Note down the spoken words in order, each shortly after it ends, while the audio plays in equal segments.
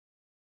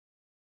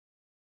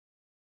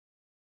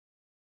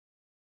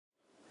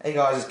Hey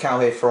guys, it's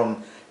Khal here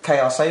from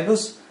KRS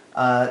Sabers.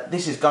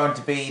 This is going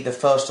to be the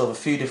first of a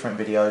few different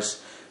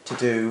videos to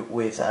do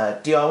with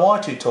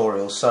DIY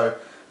tutorials. So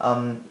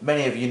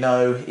many of you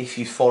know, if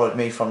you followed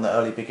me from the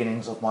early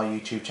beginnings of my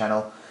YouTube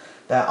channel,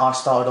 that I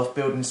started off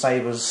building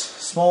sabers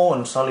small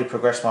and slowly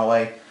progressed my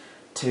way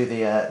to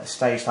the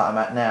stage that I'm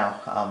at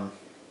now.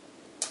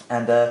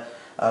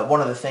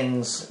 One of the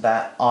things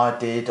that I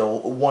did or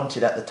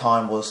wanted at the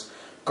time was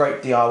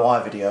great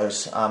DIY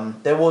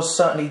videos. There was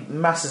certainly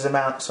massive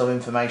amounts of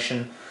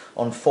information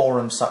on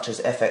forums such as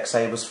FX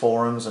Sabers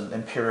forums and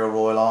Imperial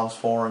Royal Arms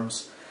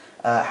forums.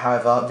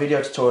 However,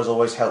 video tutorials are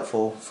always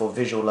helpful for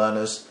visual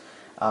learners.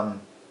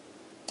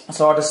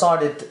 So I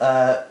decided,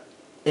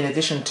 in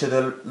addition to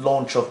the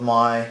launch of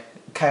my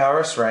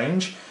KRS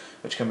range,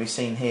 which can be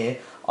seen here,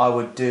 I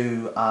would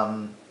do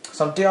some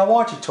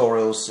DIY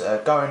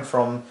tutorials going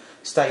from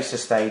stage to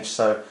stage.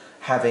 So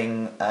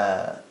having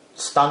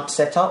stunt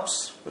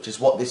setups, which is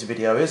what this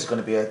video is going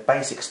to be, a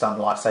basic stunt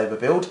lightsaber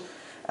build,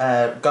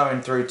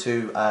 going through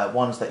to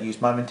ones that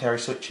use momentary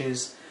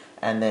switches,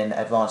 and then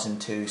advancing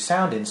to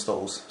sound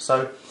installs.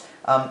 So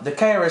the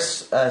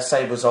KRS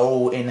sabers are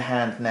all in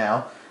hand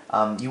now.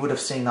 You would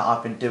have seen that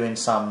I've been doing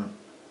some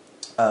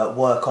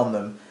work on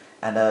them,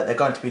 and they're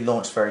going to be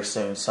launched very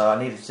soon. So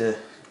I needed to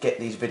get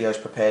these videos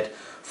prepared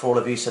for all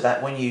of you, so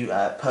that when you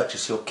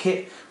purchase your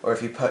kit, or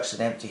if you purchase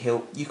an empty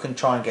hilt, you can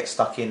try and get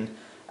stuck in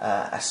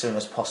as soon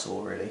as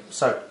possible, really.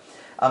 So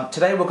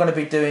today we're going to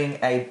be doing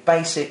a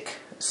basic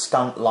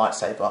stunt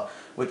lightsaber,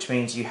 which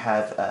means you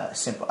have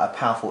a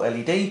powerful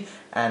LED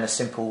and a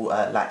simple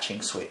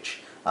latching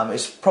switch.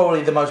 It's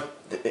probably the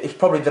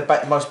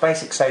most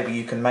basic saber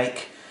you can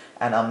make,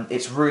 and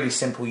it's really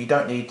simple. You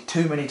don't need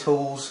too many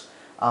tools.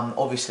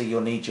 Obviously you'll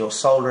need your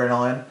soldering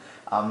iron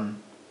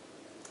and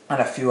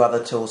a few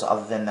other tools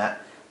other than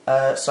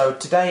that. So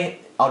today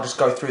I'll just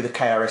go through the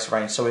KRS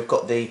range. So we've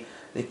got the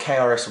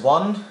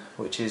KRS-1,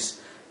 which is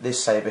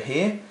this saber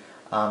here.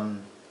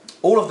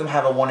 All of them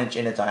have a 1-inch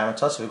inner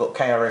diameter, so we've got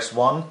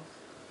KRS-1,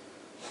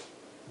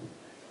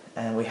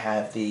 and we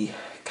have the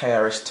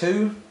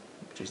KRS-2,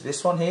 which is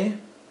this one here.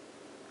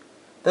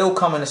 They all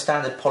come in a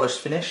standard polished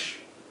finish.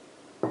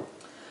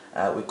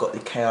 We've got the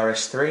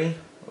KRS-3,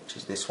 which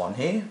is this one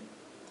here,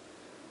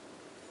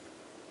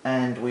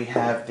 and we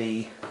have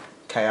the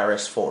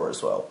KRS-4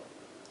 as well.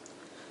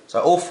 So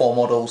all four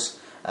models.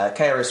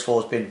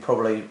 KRS-4 has been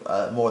probably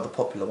more of the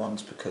popular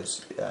ones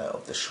because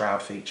of the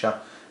shroud feature.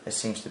 It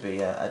seems to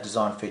be a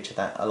design feature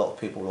that a lot of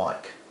people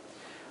like.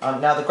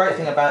 Now the great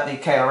thing about the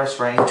KRS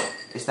range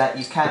is that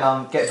you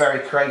can get very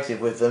creative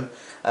with them.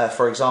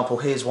 For example,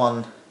 here's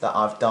one that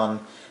I've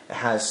done. It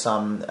has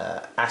some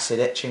acid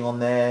etching on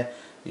there.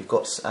 You've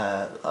got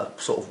a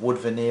sort of wood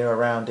veneer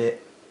around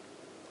it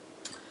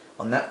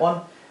on that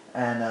one.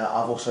 And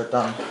I've also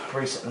done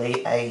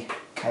recently a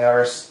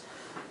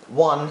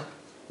KRS-1,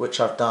 which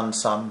I've done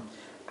some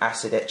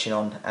acid etching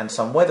on and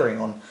some weathering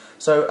on.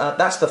 So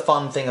that's the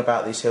fun thing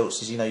about these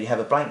hilts, is you have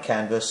a blank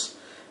canvas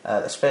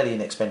that's fairly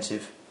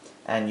inexpensive,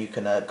 and you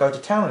can go to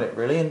town on it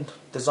really and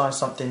design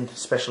something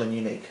special and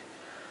unique.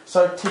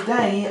 So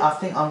today I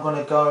think I'm going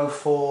to go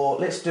for,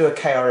 let's do a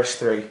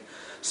KRS-3.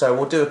 So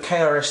we'll do a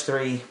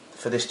KRS-3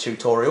 for this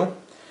tutorial.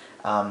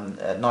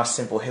 A nice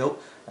simple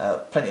hilt,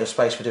 plenty of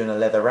space for doing a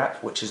leather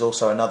wrap, which is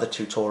also another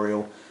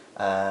tutorial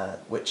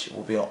which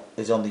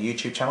is on the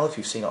YouTube channel if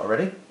you've seen it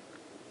already.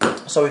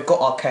 So we've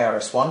got our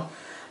KRS-1.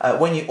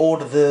 When you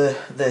order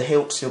the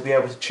hilts, you'll be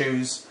able to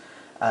choose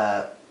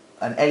an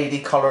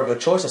LED colour of your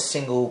choice, a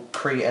single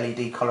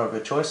LED colour of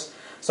your choice.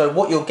 So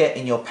what you'll get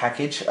in your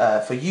package,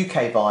 for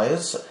UK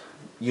buyers,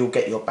 you'll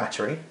get your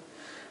battery.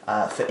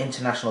 For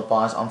international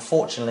buyers,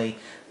 unfortunately,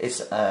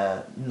 it's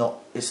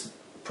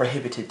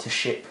prohibited to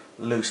ship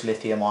loose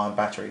lithium-ion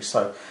batteries,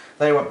 so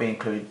they won't be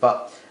included.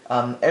 But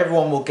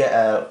everyone will get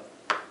a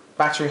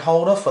battery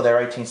holder for their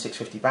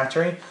 18650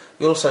 battery.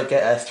 You also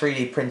get a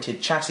 3D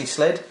printed chassis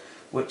sled,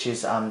 which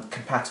is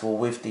compatible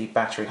with the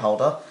battery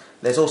holder.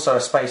 There's also a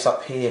space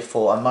up here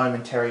for a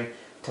momentary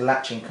to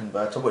latching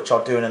converter, which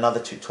I'll do in another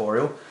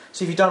tutorial.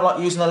 So if you don't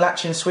like using a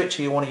latching switch,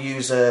 or you want to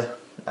use a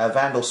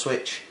Vandal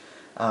switch,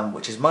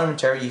 which is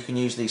momentary, you can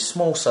use these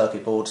small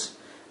circuit boards,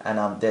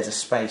 and there's a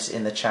space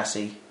in the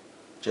chassis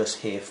just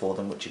here for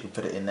them, which you can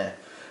put it in there.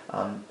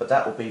 But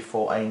that will be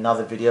for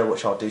another video,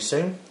 which I'll do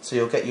soon. So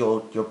you'll get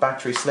your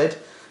battery sled.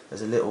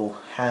 There's a little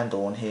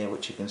handle on here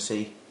which you can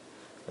see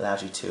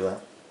allows you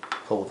to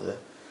pull the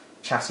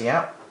chassis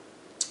out.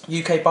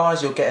 UK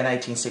buyers, you'll get an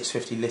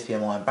 18650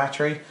 lithium-ion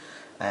battery,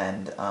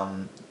 and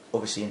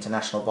obviously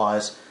international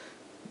buyers,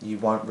 you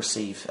won't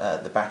receive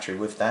the battery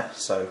with that,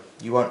 so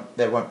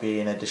there won't be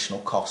an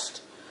additional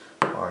cost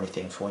or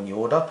anything for when you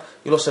order.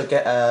 You'll also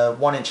get a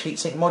 1-inch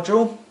heatsink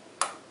module.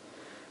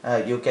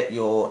 You'll get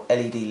your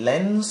LED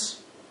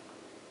lens.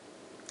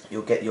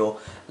 You'll get your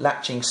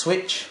latching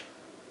switch,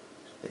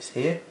 this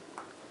here.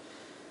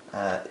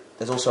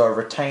 There's also a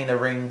retainer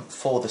ring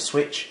for the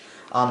switch.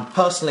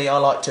 Personally, I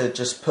like to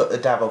just put a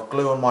dab of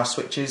glue on my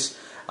switches.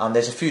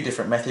 There's a few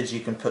different methods. You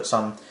can put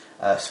some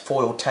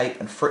foil tape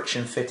and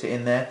friction fit it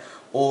in there,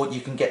 or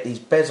you can get these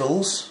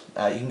bezels.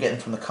 You can get them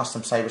from the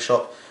custom saber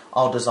shop.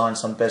 I'll design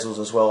some bezels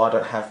as well. I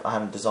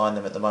haven't designed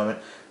them at the moment,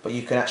 but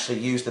you can actually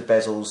use the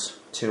bezels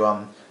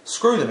to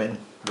screw them in,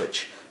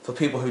 which for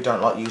people who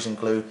don't like using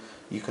glue,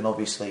 you can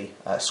obviously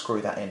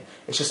screw that in.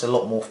 It's just a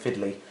lot more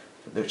fiddly,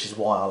 which is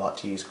why I like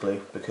to use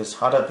glue, because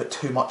I don't put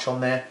too much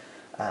on there,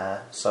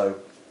 so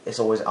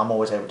I'm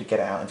always able to get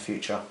it out in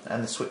future,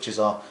 and the switches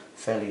are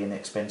fairly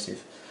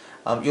inexpensive.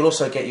 You'll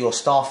also get your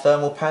star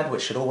thermal pad,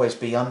 which should always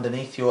be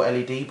underneath your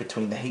LED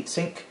between the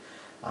heatsink.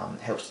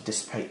 It helps to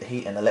dissipate the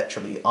heat and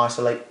electrically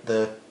isolate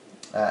the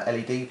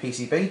LED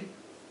PCB.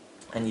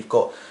 And you've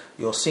got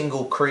your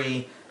single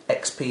Cree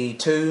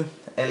XP2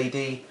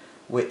 LED,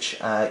 which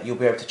you'll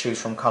be able to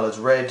choose from colours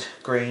red,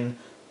 green,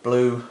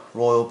 blue,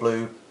 royal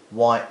blue,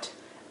 white,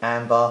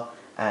 amber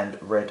and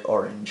red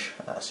orange.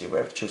 So you'll be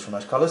able to choose from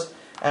those colours.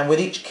 And with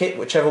each kit,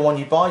 whichever one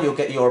you buy, you'll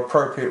get your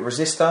appropriate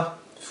resistor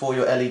for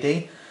your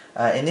LED.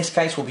 In this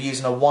case we'll be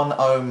using a 1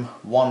 ohm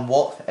 1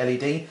 watt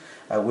LED.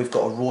 We've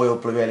got a royal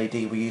blue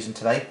LED we're using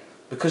today.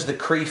 Because the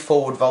Cree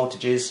forward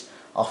voltages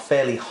are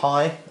fairly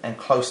high and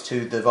close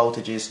to the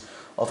voltages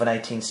of an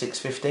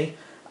 18650,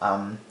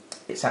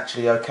 it's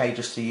actually okay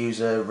just to use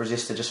a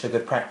resistor just for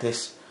good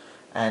practice,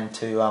 and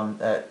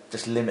to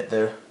just limit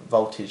the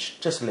voltage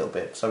just a little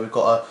bit. So we've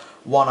got a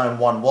 1 ohm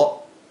 1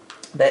 watt.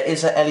 There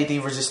is a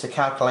LED resistor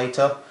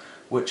calculator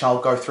which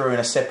I'll go through in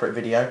a separate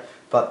video,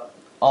 but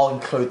I'll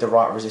include the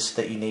right resistor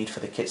that you need for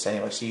the kits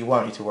anyway, so you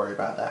won't need to worry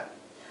about that.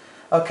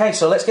 Okay,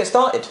 so let's get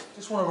started.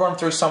 Just want to run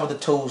through some of the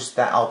tools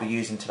that I'll be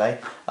using today.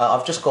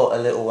 I've just got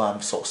a little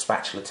sort of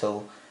spatula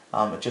tool,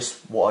 just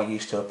what I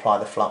use to apply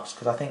the flux,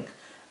 because I think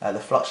the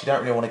flux, you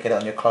don't really want to get it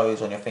on your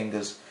clothes, on your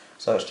fingers,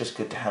 so it's just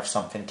good to have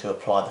something to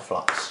apply the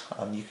flux.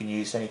 You can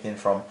use anything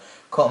from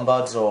cotton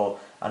buds or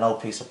an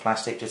old piece of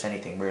plastic, just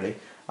anything really.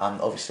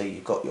 Obviously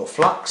you've got your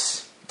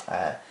flux,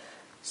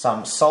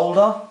 some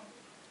solder.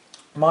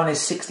 Mine is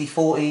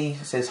 6040,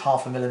 it says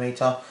 0.5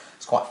 millimeter.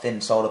 It's quite thin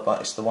solder,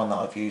 but it's the one that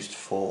I've used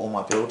for all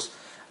my builds.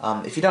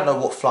 If you don't know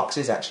what flux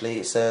is, actually,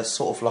 it's a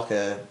sort of like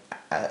a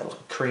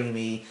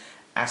creamy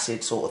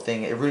acid sort of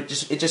thing. It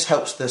just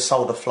helps the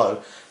solder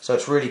flow, so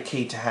it's really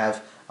key to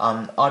have.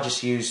 I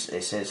just use,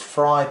 it says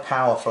Fry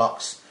Power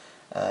Flux,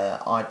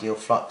 Ideal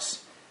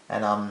Flux,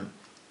 and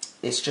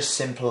it's just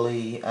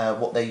simply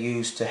what they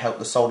use to help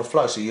the solder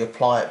flow. So you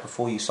apply it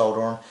before you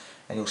solder on,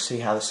 and you'll see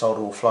how the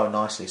solder will flow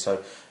nicely.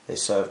 So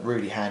it's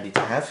really handy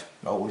to have.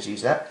 I always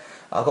use that.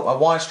 I've got my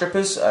wire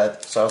strippers,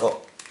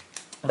 so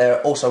there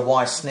are also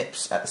wire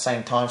snips at the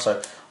same time,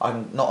 so I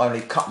can not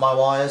only cut my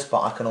wires,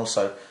 but I can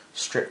also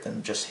strip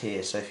them just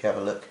here. So if you have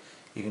a look,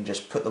 you can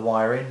just put the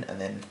wire in and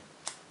then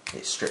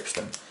it strips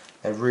them.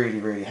 They're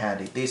really, really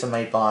handy. These are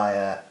made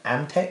by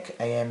Amtech,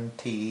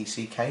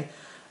 A-M-T-E-C-K.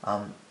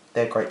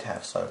 They're great to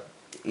have, so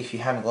if you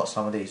haven't got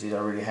some of these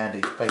are really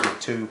handy.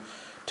 Basically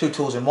two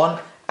tools in one.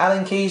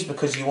 Allen keys,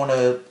 because you want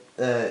to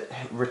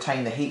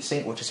retain the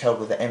heatsink, which is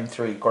held with the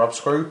M3 grub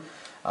screw.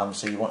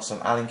 So you want some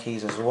Allen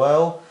keys as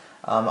well.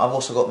 I've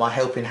also got my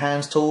helping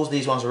hands tools.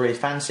 These ones are really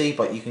fancy,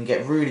 but you can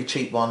get really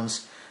cheap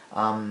ones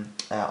on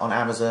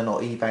Amazon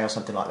or eBay or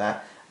something like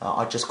that.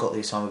 I just got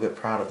these, so I'm a bit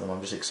proud of them.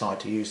 I'm just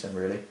excited to use them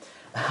really.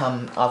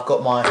 I've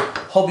got my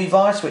hobby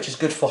vise, which is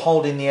good for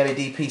holding the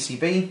LED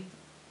PCB,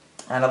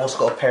 and I've also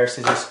got a pair of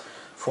scissors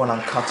for when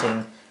I'm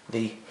cutting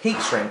the heat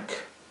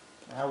shrink.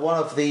 One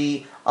of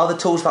the other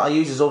tools that I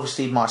use is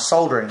obviously my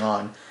soldering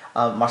iron.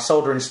 My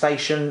soldering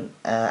station,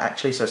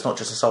 actually, so it's not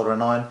just a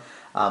soldering iron,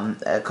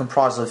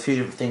 comprises of a few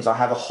different things. I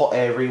have a hot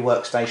air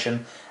rework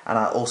station, and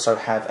I also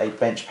have a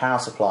bench power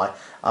supply.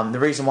 The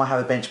reason why I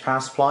have a bench power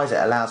supply is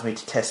it allows me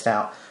to test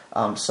out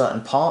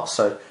certain parts.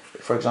 So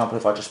for example,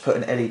 if I just put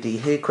an LED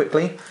here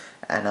quickly,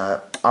 and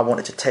I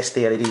wanted to test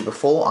the LED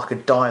before, I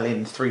could dial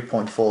in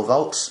 3.4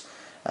 volts,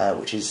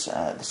 which is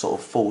the sort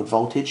of forward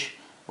voltage,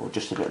 or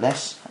just a bit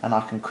less, and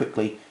I can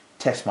quickly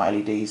test my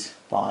LEDs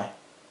by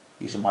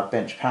using my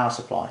bench power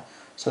supply.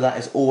 So that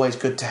is always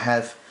good to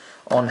have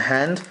on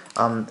hand.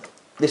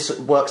 This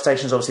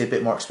workstation is obviously a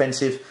bit more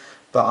expensive,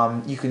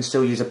 but you can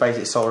still use a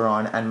basic solder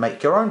iron and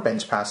make your own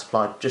bench power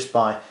supply just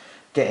by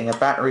getting a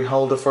battery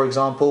holder, for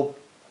example,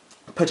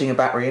 putting a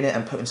battery in it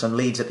and putting some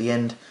leads at the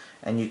end,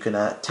 and you can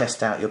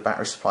test out your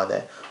battery supply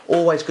there.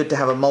 Always good to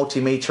have a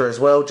multimeter as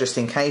well, just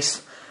in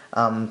case.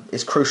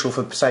 It's crucial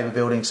for saber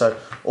building, so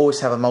always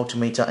have a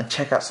multimeter, and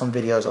check out some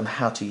videos on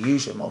how to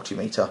use your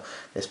multimeter.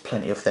 There's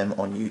plenty of them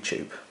on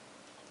YouTube.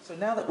 So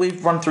now that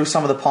we've run through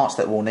some of the parts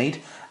that we'll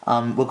need,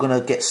 we're going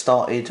to get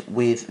started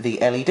with the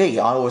LED. I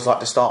always like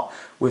to start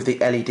with the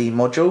LED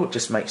module. It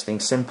just makes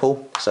things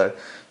simple. So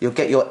you'll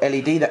get your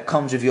LED that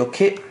comes with your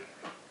kit,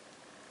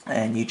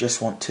 and you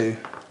just want to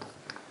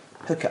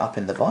hook it up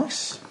in the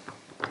vise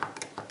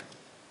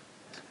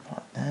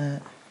like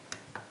that.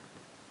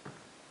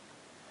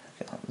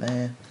 Up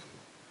there.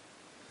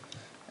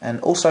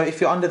 And also, if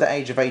you're under the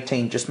age of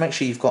 18, just make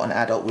sure you've got an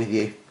adult with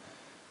you,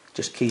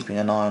 just keeping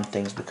an eye on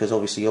things, because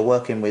obviously you're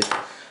working with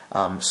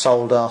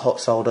solder, hot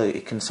solder.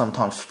 It can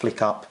sometimes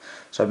flick up,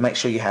 So make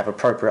sure you have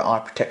appropriate eye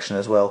protection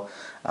as well,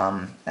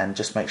 and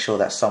just make sure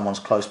that someone's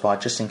close by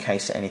just in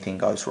case anything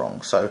goes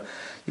wrong. So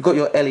you've got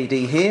your LED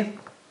here,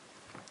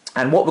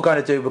 and what we're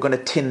going to do, we're going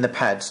to tin the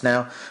pads.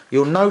 Now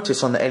you'll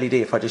notice on the LED,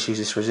 if I just use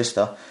this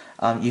resistor,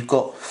 you've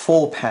got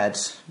 4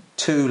 pads,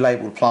 2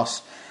 labelled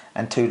plus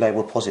and 2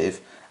 labelled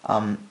positive.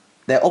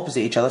 They're opposite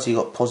each other, so you've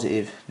got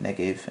positive,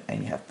 negative,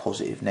 and you have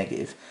positive,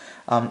 negative.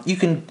 You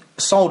can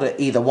solder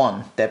either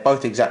one, they're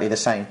both exactly the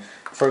same.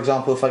 For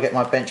example, if I get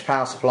my bench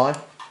power supply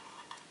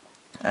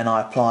and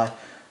I apply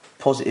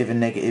positive and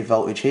negative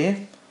voltage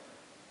here,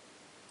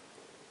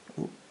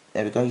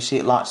 there we go, you see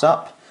it lights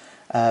up,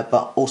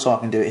 but also I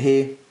can do it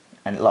here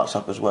and it lights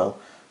up as well.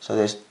 So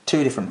there's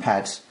 2 different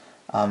pads.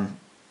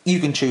 You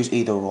can choose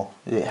either or,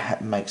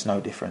 it makes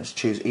no difference,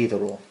 choose either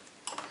or.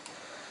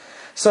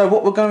 So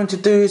what we're going to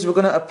do is we're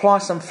going to apply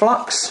some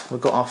flux.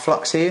 We've got our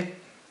flux here,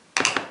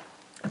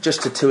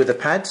 just to 2 of the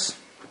pads.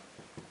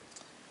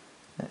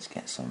 Let's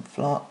get some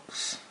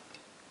flux,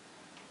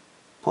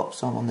 pop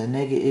some on the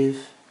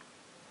negative,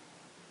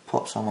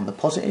 pop some on the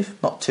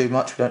positive, not too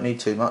much, we don't need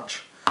too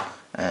much,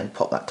 and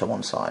pop that to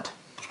one side.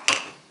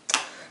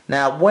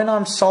 Now when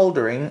I'm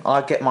soldering,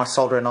 I get my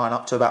soldering iron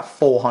up to about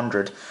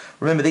 400.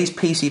 Remember, these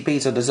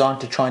PCBs are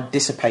designed to try and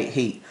dissipate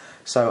heat.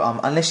 So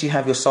unless you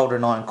have your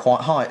soldering iron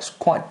quite high, it's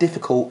quite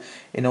difficult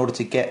in order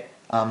to get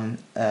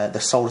the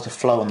solder to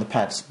flow on the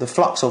pads. The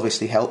flux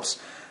obviously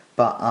helps,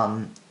 but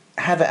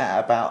have it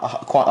at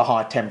about quite a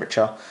high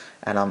temperature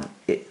and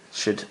it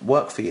should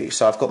work for you.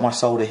 So I've got my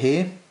solder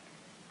here,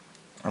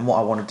 and what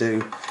I want to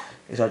do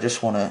is I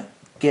just want to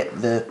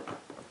get the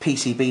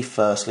PCB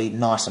firstly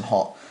nice and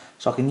hot.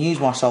 So I can use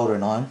my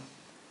soldering iron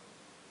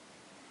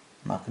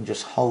and I can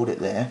just hold it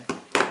there.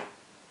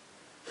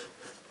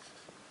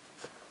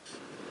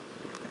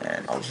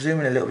 And I'll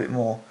zoom in a little bit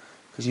more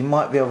because you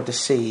might be able to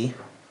see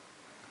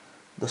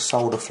the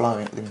solder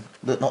flowing,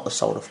 not the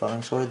solder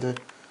flowing, sorry, the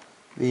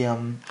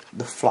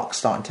flux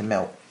starting to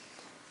melt.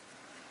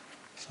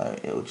 So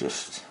it'll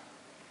just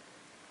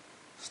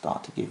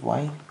start to give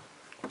way.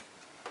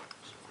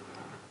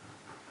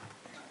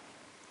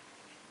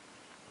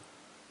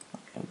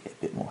 Okay, get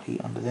a bit more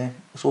heat under there.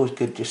 It's always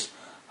good, just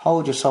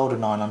hold your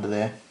soldering iron under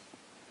there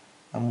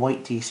and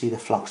wait till you see the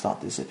flux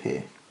start to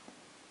disappear.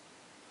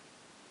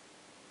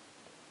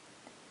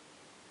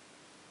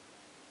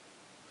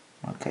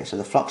 Okay, so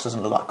the flux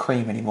doesn't look like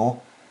cream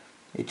anymore,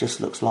 it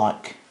just looks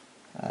like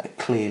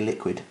clear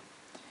liquid.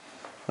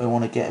 We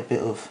want to get a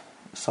bit of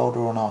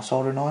solder on our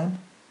soldering iron,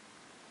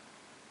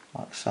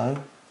 like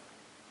so,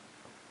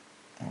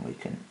 and we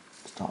can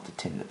start to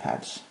tin the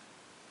pads,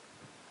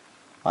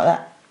 like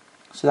that.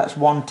 So that's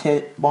one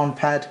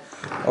pad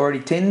already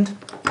tinned,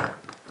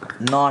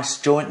 nice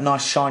joint,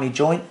 nice shiny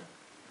joint,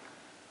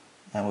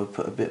 and we'll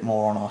put a bit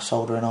more on our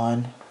soldering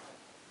iron.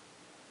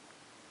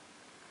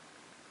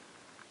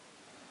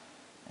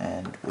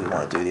 And we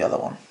want to do the other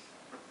one.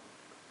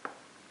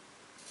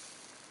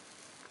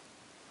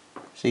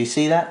 So you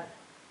see that?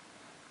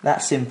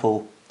 That's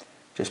simple.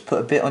 Just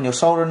put a bit on your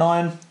soldering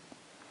iron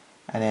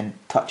and then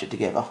touch it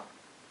together.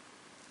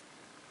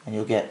 And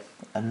you'll get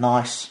a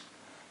nice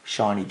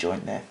shiny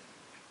joint there.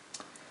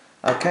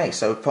 Okay,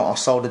 so we've put our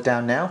solder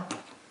down now.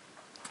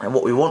 And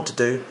what we want to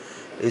do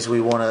is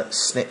we want to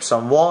snip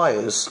some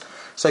wires.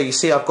 So you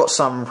see I've got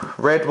some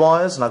red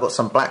wires and I've got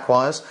some black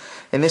wires.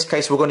 In this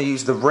case we're going to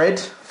use the red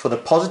for the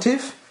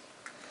positive.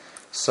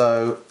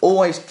 So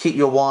always keep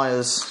your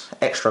wires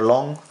extra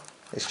long.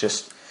 It's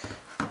just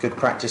good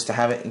practice to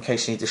have it in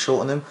case you need to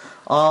shorten them.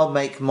 I'll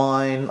make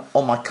mine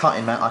on my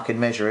cutting mat, I can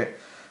measure it.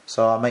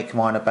 So I'll make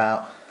mine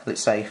about,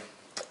 let's say,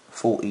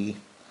 40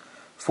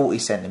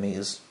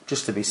 centimeters,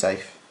 just to be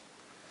safe.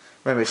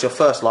 Remember, it's your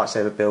first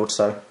lightsaber build,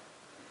 so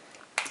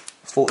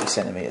 40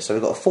 centimeters. So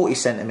we've got a 40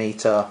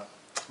 centimeter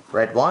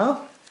red wire,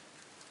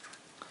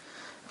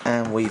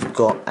 and we've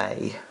got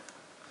a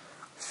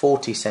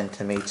 40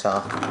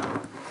 centimeter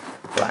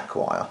black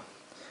wire.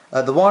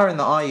 The wiring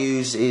that I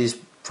use is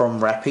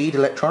from Rapid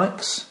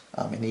Electronics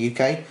in the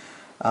UK.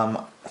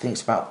 I think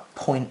it's about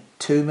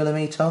 0.2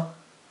 millimeter.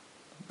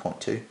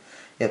 0.2,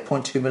 yeah,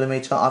 0.2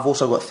 millimeter. I've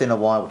also got thinner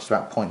wire, which is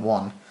about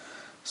 0.1,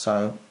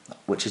 so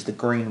which is the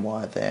green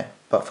wire there.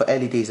 But for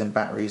LEDs and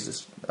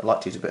batteries, I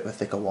like to use a bit of a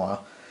thicker wire.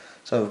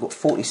 So we've got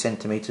 40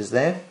 centimeters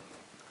there.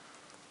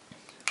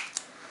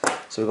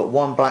 So we've got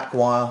one black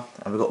wire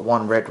and we've got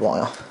one red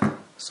wire.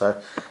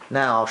 So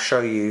now I'll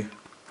show you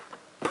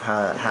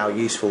how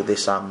useful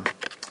this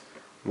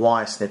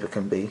wire snipper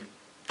can be.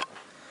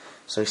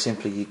 So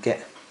simply you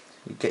get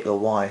your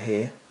wire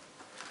here.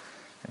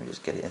 Let me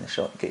just get it in the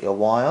shot. Get your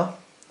wire,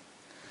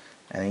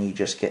 and then you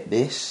just get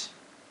this,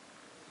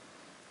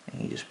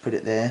 and you just put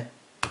it there,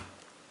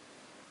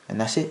 and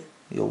that's it.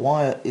 Your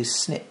wire is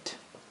snipped,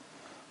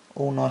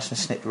 all nice and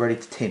snipped, ready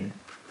to tin.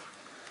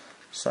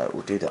 So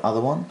we'll do the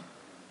other one.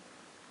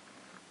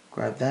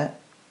 Grab that.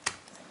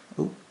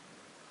 Ooh.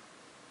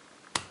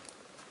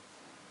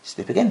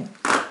 Snip again.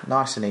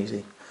 Nice and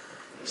easy.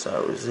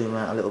 So we'll zoom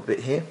out a little bit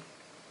here.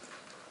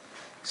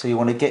 So you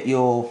want to get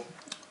your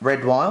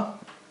red wire,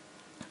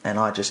 and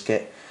I just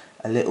get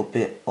a little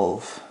bit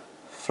of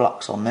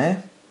flux on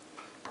there,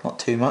 not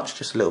too much,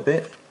 just a little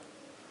bit.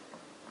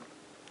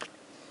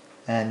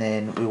 And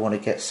then we want to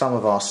get some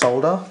of our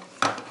solder,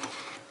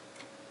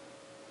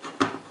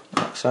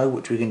 like so,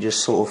 which we can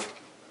just sort of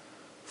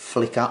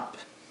flick up.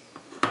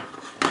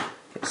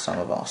 Get some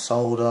of our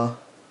solder,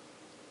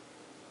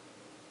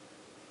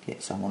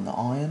 get some on the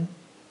iron.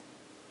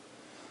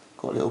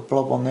 Got a little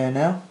blob on there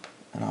now,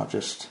 and I'll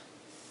just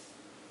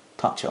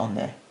touch it on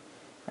there.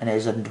 And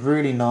there's a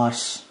really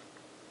nice,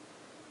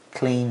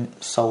 clean,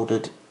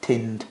 soldered,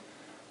 tinned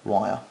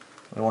wire.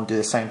 We want to do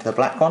the same to the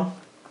black one.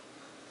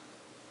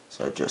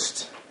 So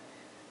just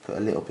put a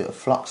little bit of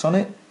flux on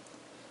it,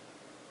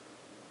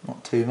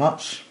 not too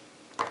much.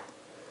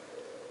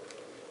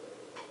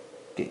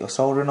 Get your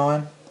soldering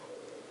iron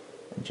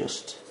and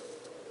just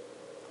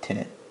tin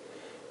it.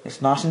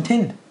 It's nice and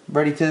tinned,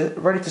 ready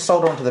to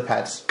solder onto the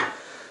pads.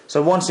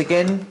 So once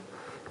again,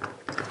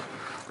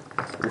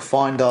 we'll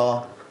find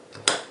our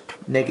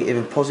negative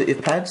and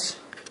positive pads.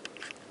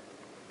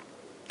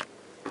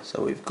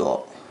 So we've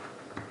got,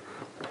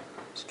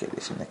 let's get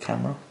this in the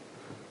camera.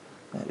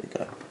 There we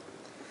go.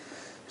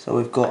 So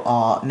we've got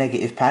our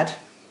negative pad,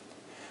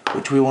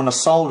 which we want to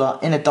solder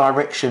in a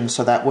direction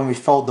so that when we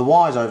fold the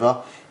wires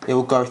over, it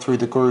will go through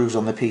the grooves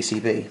on the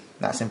PCB.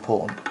 That's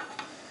important.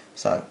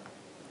 So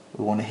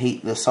we want to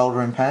heat the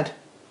soldering pad.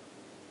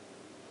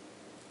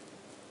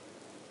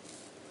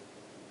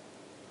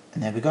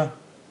 And there we go.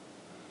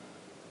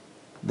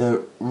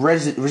 The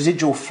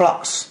residual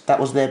flux that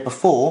was there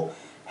before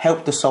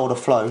helped the solder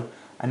flow,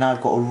 and now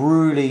I've got a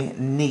really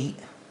neat,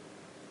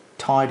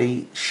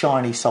 tidy,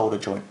 shiny solder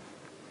joint.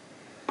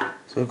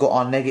 So we've got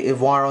our negative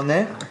wire on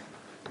there.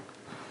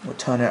 We'll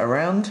turn it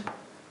around,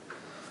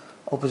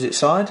 opposite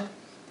side,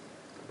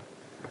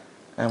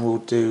 and we'll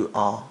do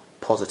our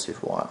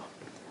positive wire,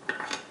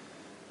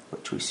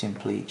 which we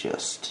simply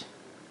just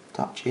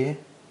touch here,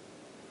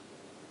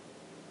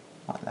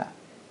 like that.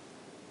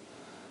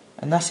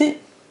 And that's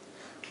it.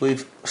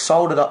 We've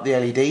soldered up the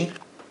LED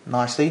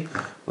nicely.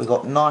 We've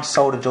got nice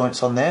solder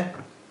joints on there,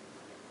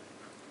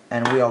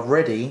 and we are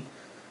ready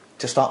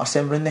to start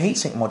assembling the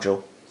heatsink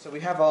module. So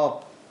we have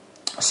our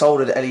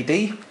soldered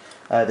LED.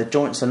 The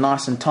joints are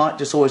nice and tight.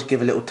 Just always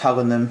give a little tug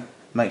on them,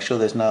 make sure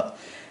there's not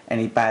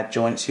any bad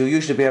joints. You'll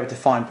usually be able to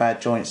find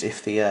bad joints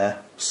if the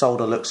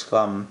solder looks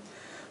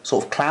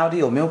sort of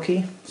cloudy or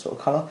milky sort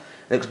of colour.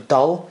 It looks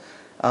dull.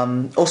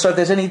 Also, if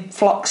there's any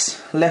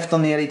flux left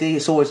on the LED,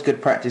 it's always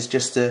good practice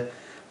just to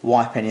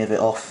wipe any of it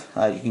off.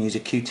 You can use a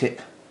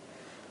Q-tip.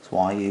 That's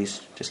what I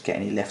use. Just get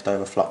any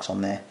leftover flux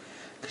on there,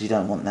 because you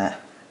don't want that.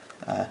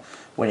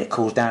 When it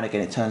cools down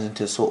again, it turns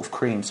into a sort of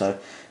cream, so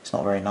it's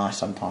not very nice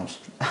sometimes.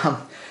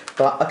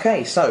 But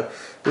okay, so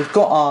we've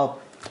got our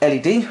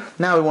LED.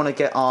 Now we want to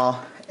get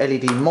our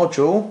LED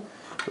module,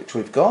 which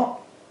we've got,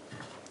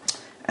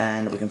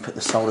 and we can put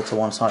the solder to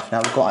one side for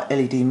now. We've got our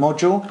LED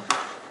module,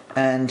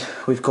 and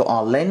we've got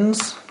our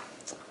lens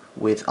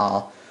with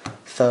our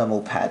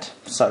thermal pad.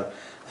 So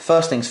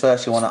first things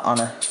first, you want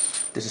to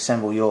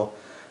disassemble your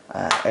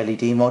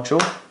LED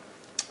module,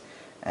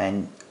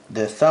 and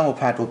the thermal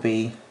pad will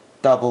be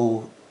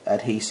double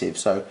adhesive,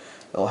 so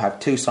it will have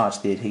two sides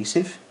to the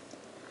adhesive.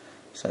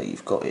 So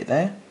you've got it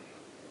there,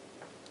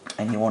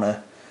 and you want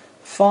to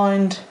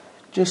find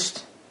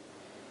just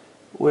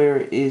where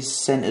it is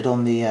centered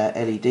on the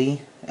LED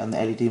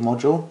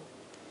module,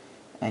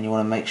 and you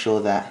want to make sure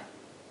that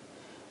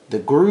the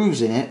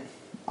grooves in it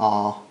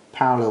are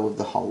parallel with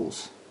the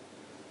holes.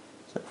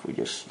 So if we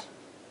just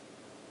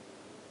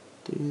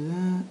do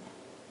that,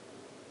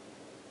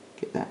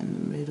 get that in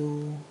the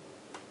middle.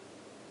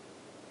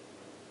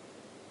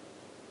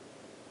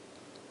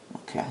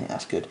 Okay, I think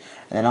that's good.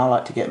 And then I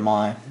like to get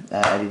my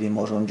LED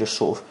module and just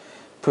sort of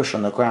push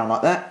on the ground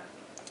like that,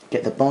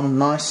 get the bond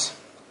nice,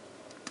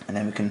 and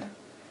then we can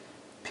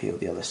peel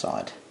the other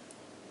side,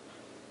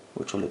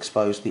 which will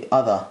expose the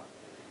other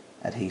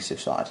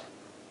adhesive side.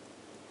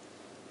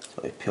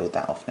 So we've peeled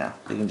that off now.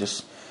 You can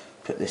just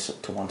put this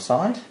to one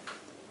side.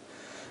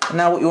 And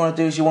now what you want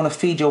to do is you want to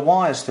feed your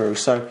wires through.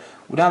 So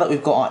now that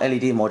we've got our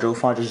LED module,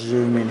 if I just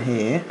zoom in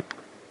here,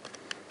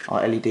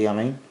 our LED I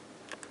mean,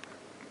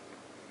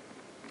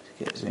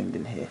 get zoomed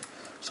in here.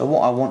 So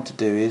what I want to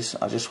do is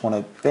I just want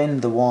to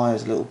bend the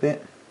wires a little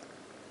bit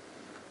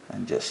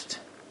and just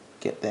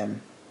get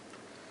them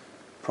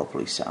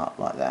properly set up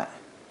like that.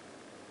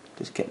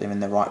 Just get them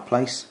in the right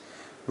place,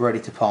 ready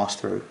to pass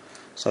through.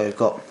 So we've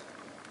got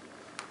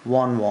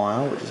one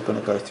wire which is going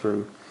to go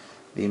through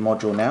the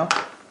module now.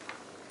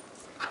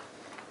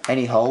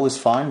 Any hole is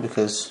fine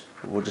because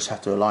we'll just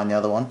have to align the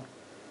other one.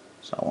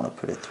 So I want to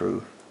put it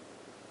through,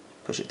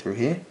 push it through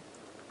here.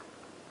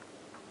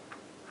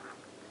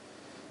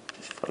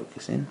 Just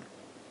focus in.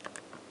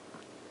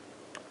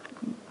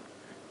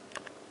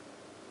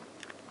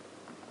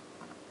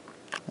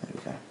 There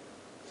we go.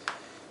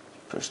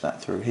 Push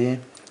that through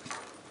here.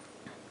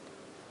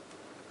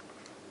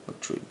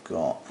 Which we've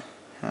got,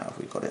 how have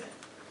we got it?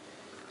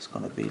 It's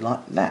going to be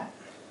like that.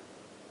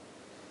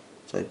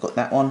 So we've got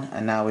that one,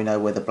 and now we know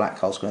where the black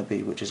hole is going to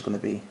be, which is going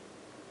to be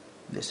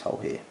this hole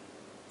here.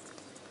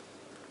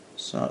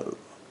 So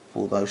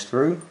pull those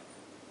through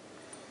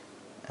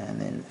and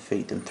then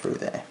feed them through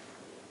there.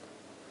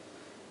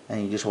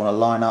 And you just want to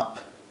line up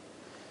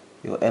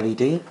your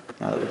LED,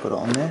 now that we've got it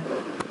on there,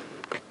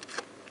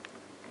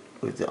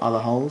 with the other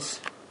holes.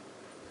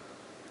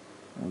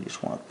 And we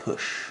just want to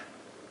push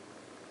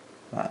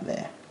right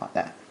there, like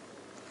that.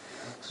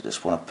 So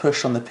just want to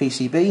push on the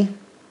PCB,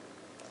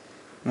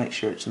 make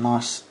sure it's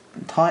nice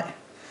and tight.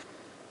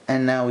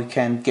 And now we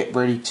can get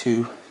ready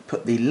to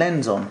put the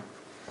lens on.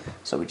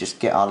 So we just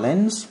get our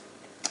lens,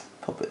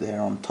 pop it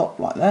there on top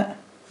like that,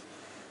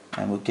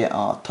 and we'll get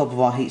our top of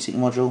our heatsink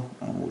module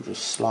and we'll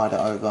just slide it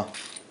over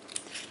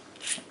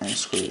and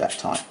screw that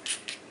tight.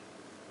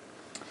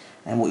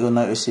 And what you'll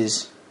notice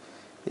is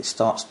it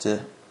starts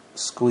to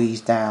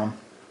squeeze down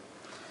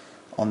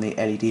on the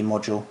LED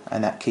module,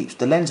 and that keeps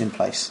the lens in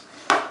place.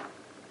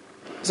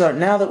 So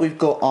now that we've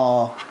got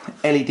our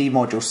LED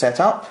module set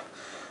up,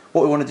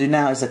 what we want to do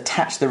now is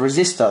attach the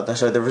resistor.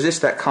 So the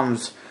resistor that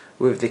comes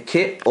with the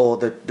kit, or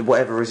the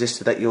whatever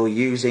resistor that you're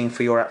using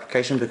for your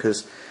application,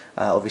 because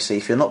obviously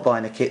if you're not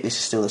buying a kit, this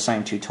is still the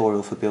same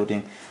tutorial for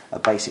building a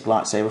basic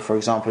lightsaber. For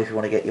example, if you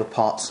want to get your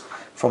parts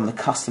from the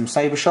custom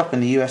saber shop in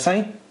the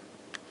USA,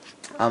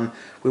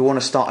 we want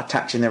to start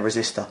attaching the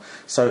resistor.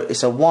 So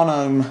it's a 1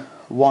 ohm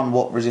 1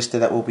 watt resistor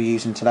that we'll be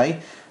using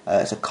today.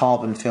 It's a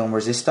carbon film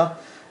resistor,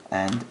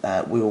 and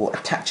we will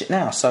attach it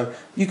now. So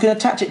you can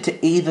attach it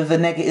to either the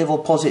negative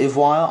or positive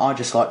wire. I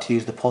just like to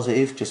use the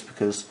positive just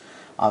because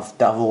I've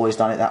always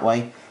done it that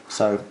way.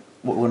 So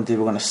what we're going to do,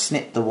 we're going to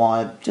snip the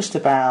wire just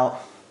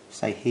about,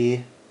 say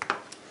here,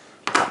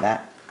 like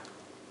that.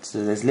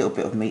 So there's a little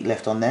bit of meat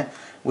left on there.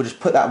 We'll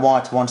just put that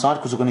wire to one side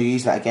because we're going to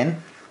use that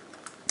again.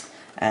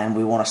 And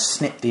we want to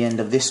snip the end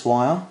of this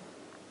wire,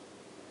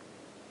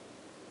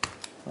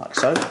 like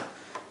so.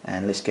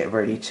 And let's get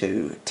ready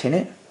to tin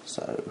it.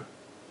 So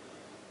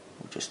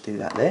we'll just do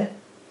that there.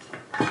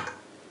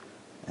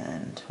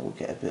 And we'll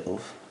get a bit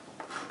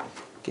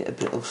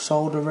of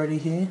solder ready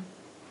here.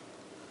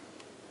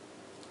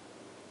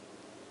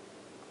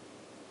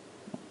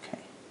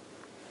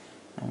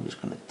 I'm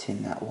just going to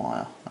tin that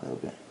wire a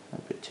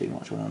bit too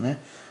much on there.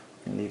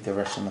 We can leave the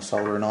rest on the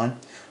soldering iron.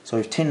 So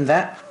we've tinned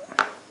that,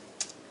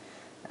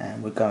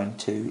 and we're going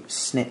to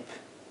snip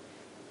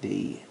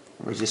the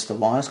resistor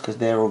wires because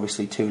they're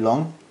obviously too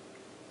long.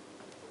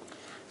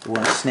 We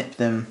want to snip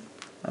them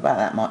about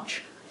that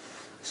much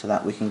so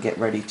that we can get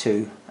ready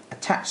to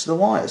attach the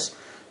wires.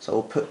 So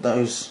we'll put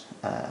those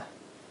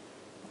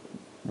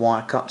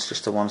wire cuts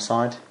just to one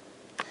side,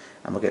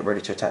 and we'll get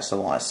ready to attach the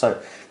wires.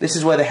 So this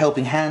is where the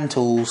helping hand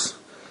tools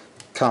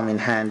come in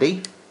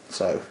handy.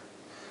 So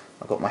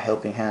I've got my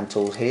helping hand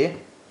tools here,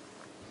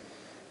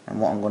 and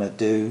what I'm going to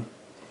do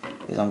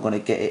is I'm going to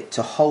get it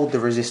to hold the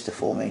resistor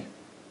for me,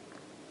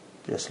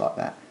 just like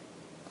that.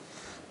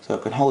 So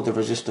it can hold the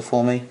resistor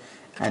for me,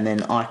 and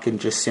then I can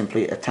just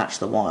simply attach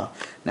the wire.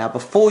 Now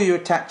before you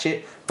attach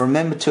it,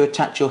 remember to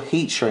attach your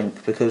heat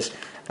shrink, because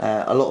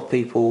a lot of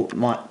people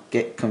might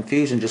get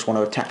confused and just want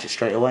to attach it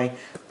straight away,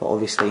 but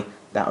obviously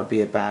that would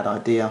be a bad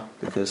idea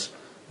because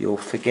you'll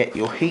forget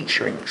your heat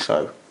shrink.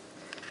 So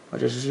I'll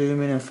just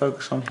zoom in and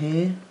focus on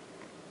here.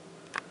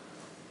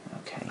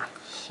 Okay,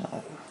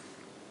 so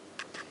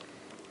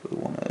we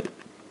want to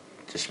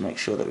just make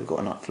sure that we've got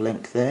enough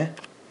length there.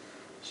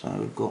 So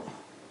we've got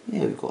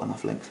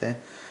enough length there.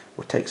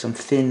 We'll take some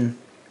thin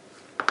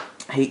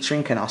heat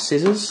shrink and our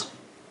scissors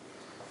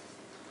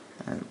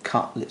and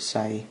cut, let's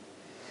say,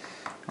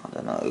 I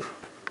don't know,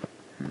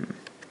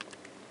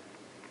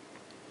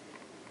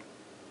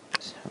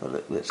 let's have a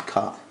look, let's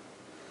cut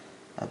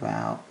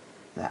about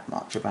that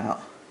much,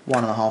 about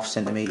 1.5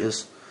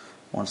 centimetres.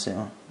 1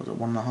 centimetre, was it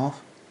 1.5?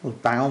 Oh,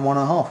 bang on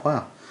 1.5,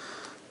 wow,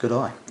 good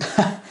eye.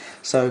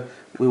 So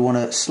we want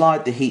to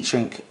slide the heat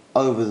shrink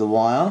over the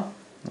wire,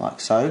 like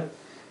so.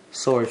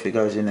 Sorry if it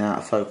goes in and out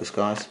of focus,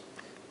 guys.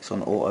 It's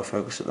on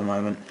autofocus at the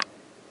moment.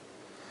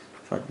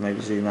 If I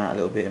maybe zoom out a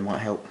little bit, it might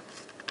help.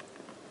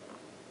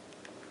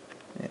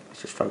 Yeah,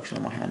 it's just focusing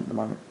on my hand at the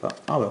moment,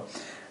 but I will.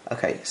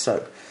 Okay,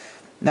 so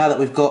now that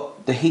we've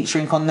got the heat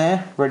shrink on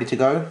there, ready to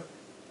go,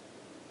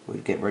 we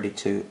get ready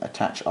to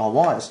attach our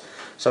wires.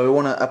 So we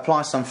want to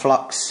apply some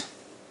flux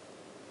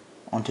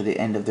onto the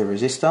end of the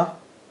resistor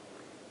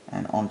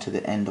and onto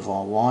the end of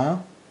our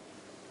wire,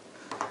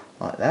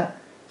 like that.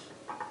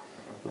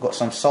 We've got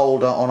some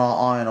solder on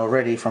our iron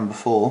already from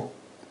before,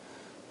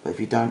 but if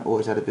you don't,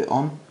 always add a bit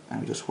on, and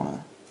we just want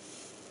to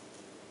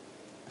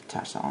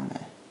attach that on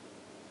there,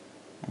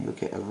 and you'll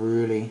get a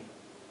really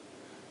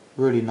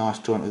nice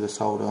joint with the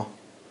solder,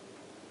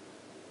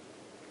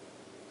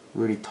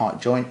 really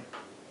tight joint,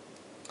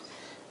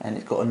 and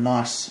it's got a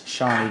nice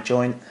shiny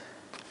joint.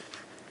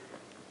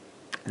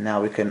 And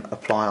now we can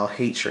apply our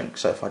heat shrink.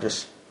 So if I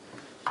just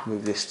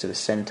move this to the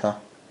centre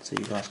so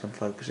you guys can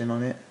focus in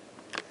on it.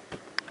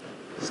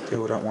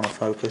 Still don't want to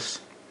focus.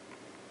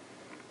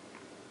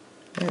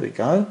 There we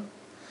go.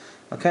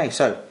 Okay,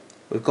 so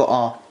we've got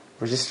our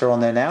resistor on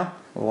there now.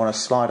 We want to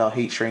slide our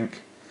heat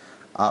shrink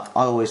up.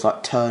 I always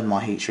like turn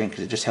my heat shrink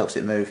because it just helps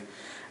it move.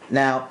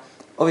 Now,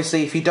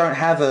 obviously, if you don't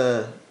have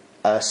a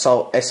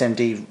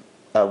SMD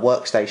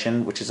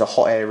workstation, which is a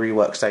hot air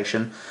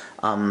reworkstation.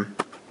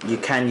 You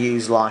can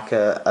use like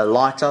a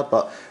lighter,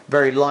 but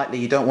very lightly.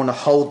 You don't want to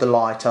hold the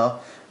lighter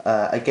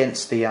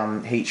against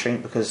the heat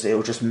shrink, because it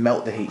will just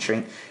melt the heat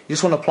shrink. You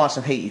just want to apply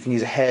some heat. You can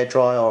use a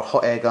hairdryer or a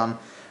hot air gun.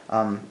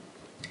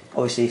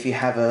 Obviously, if you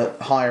have a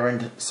higher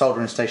end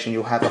soldering station,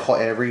 you'll have a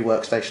hot air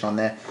rework station on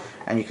there,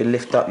 and you can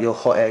lift up your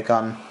hot air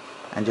gun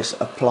and just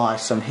apply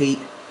some heat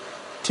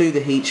to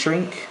the heat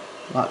shrink,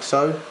 like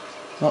so,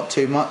 not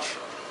too much,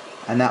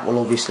 and that will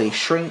obviously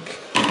shrink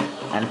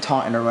and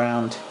tighten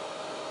around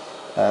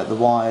the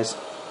wires,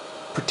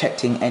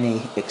 protecting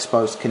any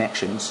exposed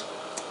connections.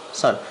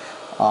 So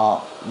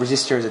our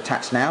resistor is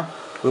attached now.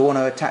 We want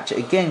to attach it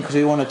again because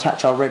we want to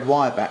attach our red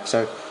wire back,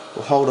 so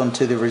we'll hold on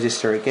to the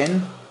resistor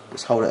again.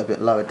 Just hold it a bit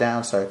lower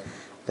down so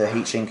the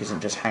heat shrink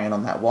isn't just hanging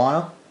on that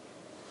wire.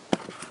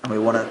 And we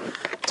want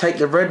to take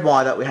the red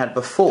wire that we had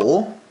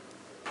before,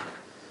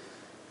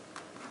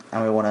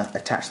 and we want to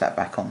attach that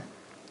back on.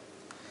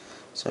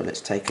 So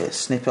let's take a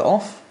snippet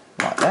off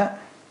like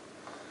that.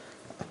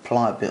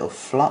 Apply a bit of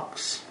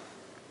flux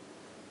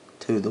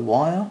to the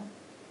wire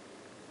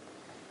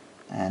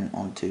and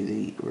onto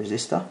the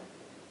resistor.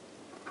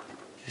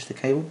 Just the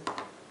cable.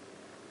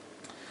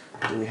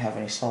 Do we have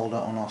any solder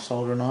on our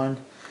soldering iron?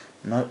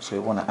 No, so we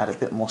want to add a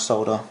bit more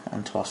solder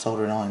onto our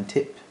soldering iron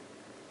tip,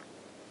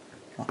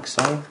 like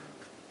so.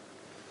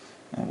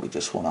 And we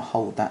just want to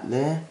hold that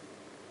there.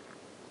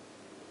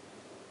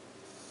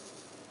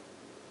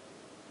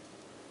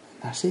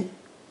 That's it.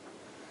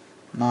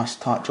 Nice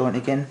tight joint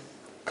again.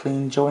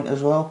 Clean joint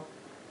as well.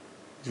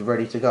 It's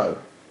ready to go.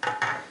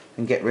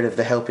 And get rid of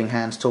the helping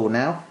hands tool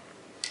now.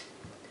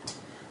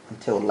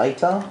 Until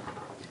later.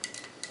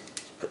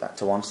 Put that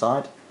to one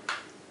side.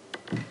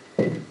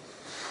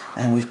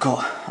 And we've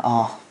got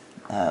our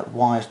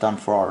wires done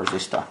for our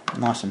resistor,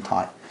 nice and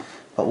tight.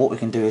 But what we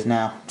can do is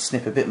now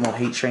snip a bit more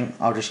heat shrink.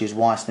 I'll just use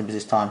wire snippers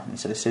this time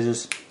instead of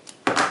scissors.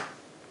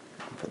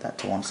 Put that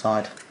to one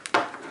side.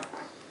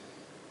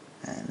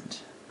 And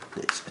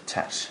let's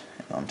attach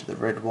it onto the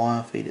red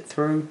wire, feed it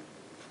through.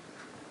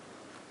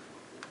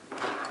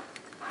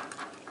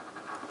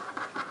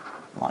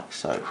 Like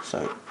so.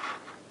 So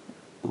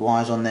the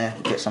wire's on there,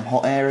 get some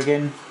hot air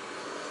again.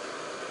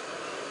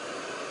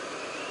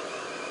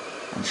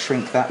 And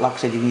shrink that. Like I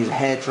said, you can use a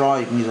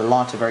hairdryer, you can use a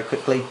lighter very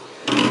quickly.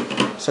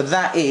 So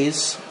that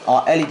is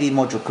our LED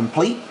module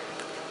complete.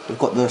 We've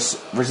got the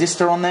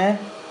resistor on there,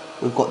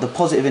 we've got the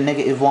positive and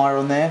negative wire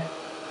on there,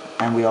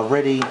 and we are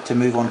ready to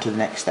move on to the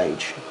next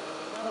stage.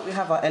 Now that we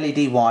have our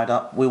LED wired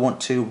up, we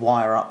want to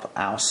wire up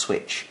our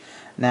switch.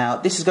 Now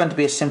this is going to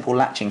be a simple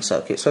latching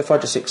circuit, so if I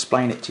just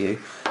explain it to you,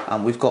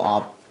 we've got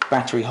our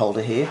battery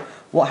holder here.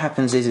 What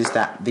happens is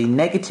that the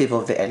negative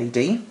of the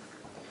LED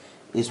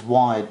is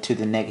wired to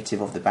the negative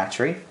of the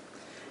battery,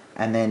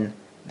 and then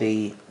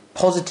the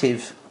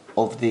positive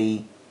of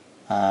the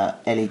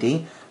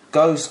LED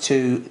goes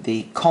to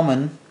the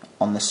common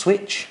on the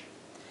switch,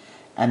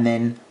 and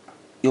then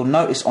you'll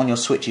notice on your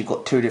switch you've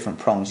got two different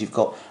prongs. You've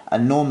got a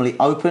normally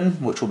open,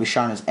 which will be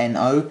shown as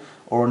NO,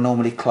 or a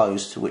normally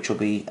closed, which will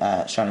be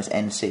shown as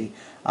NC.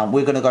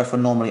 We're going to go for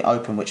normally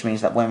open, which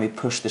means that when we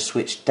push the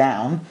switch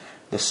down,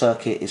 the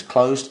circuit is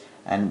closed,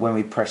 and when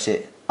we press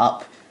it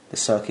up, the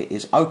circuit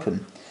is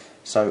open.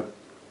 So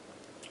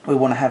we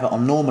want to have it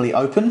on normally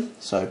open,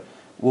 so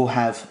we'll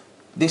have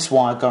this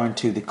wire going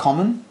to the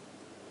common,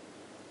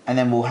 and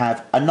then we'll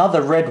have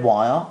another red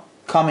wire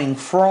coming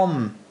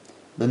from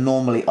the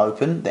normally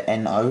open, the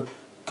NO,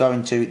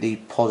 going to the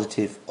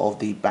positive of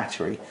the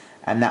battery,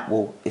 and that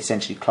will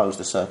essentially close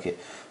the circuit.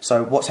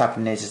 So what's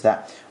happening is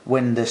that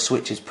when the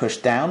switch is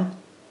pushed down,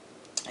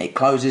 it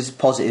closes,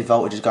 positive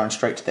voltage is going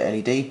straight to the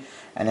LED,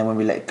 and then when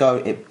we let go,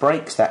 it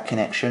breaks that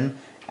connection,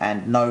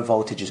 and no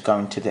voltage is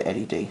going to the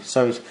LED.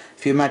 So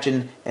if you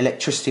imagine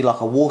electricity like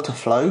a water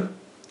flow,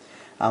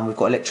 we've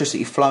got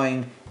electricity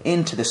flowing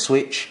into the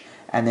switch,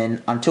 and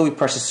then until we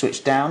press the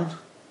switch down,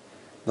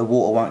 the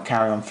water won't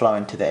carry on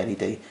flowing to the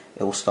LED, it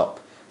will stop.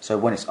 So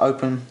when it's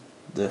open,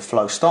 the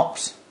flow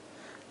stops,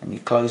 and you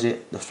close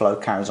it, the flow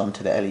carries on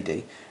to the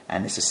LED,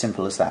 and it's as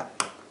simple as that.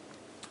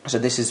 So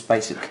this is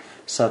basic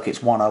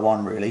circuits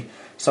 101 really.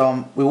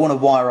 So we want to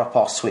wire up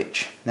our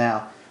switch.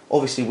 Now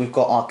obviously we've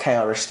got our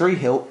KRS3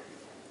 hilt,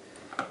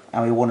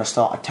 and we want to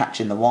start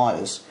attaching the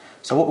wires.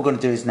 So what we're going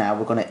to do is now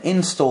we're going to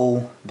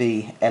install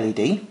the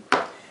LED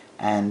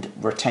and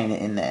retain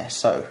it in there.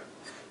 So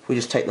if we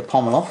just take the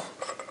pommel off,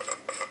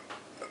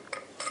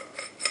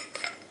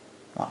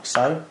 like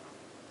so,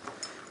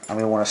 and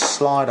we want to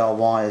slide our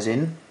wires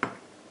in,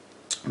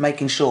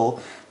 making sure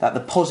that the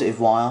positive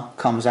wire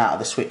comes out of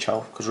the switch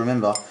hole, because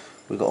remember,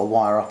 we've got to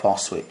wire up our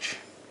switch.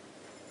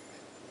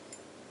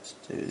 Let's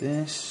do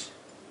this.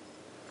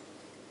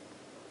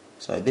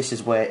 So this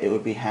is where it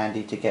would be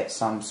handy to get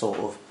some sort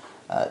of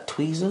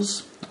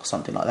tweezers or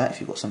something like that. If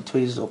you've got some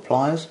tweezers or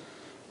pliers,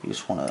 you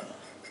just want to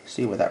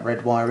see where that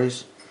red wire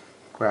is,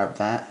 grab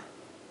that,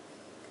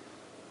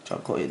 which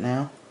I've got it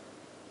now.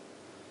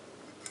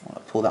 I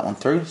want to pull that one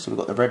through, so we've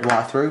got the red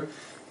wire through,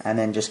 and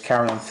then just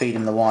carry on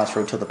feeding the wire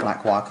through until the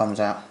black wire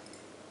comes out.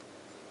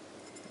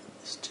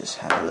 let's just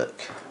have a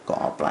look. Got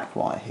our black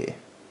wire here.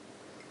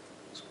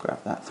 Let's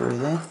grab that through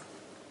there.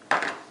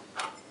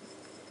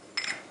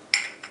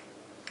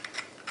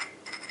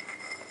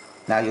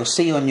 Now you'll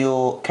see on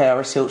your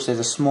KRS hilts there's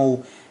a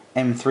small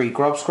M3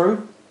 grub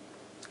screw.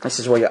 This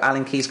is where your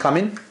Allen keys come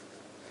in.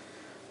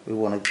 We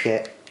want to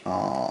get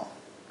our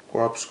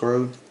grub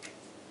screw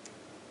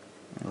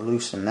and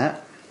loosen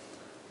that.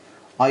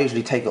 I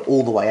usually take it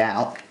all the way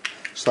out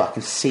so I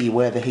can see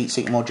where the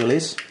heatsink module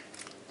is.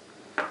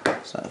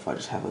 So if I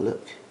just have a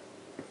look,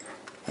 you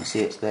can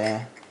see it's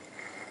there.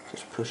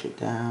 Just push it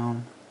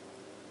down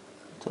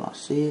until I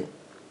see it,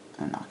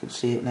 and I can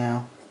see it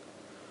now.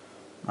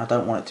 I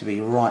don't want it to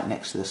be right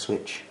next to the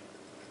switch,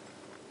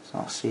 so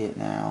I'll see it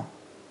now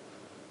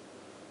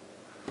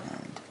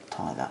and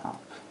tie that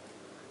up.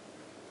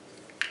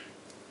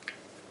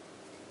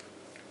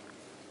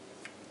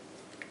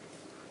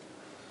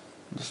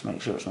 Just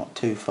make sure it's not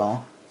too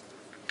far,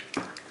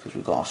 because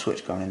we've got our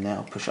switch going in there.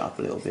 I'll push it up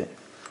a little bit.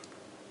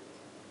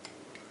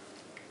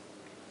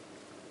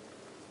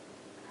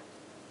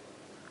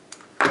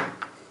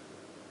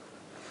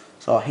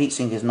 So our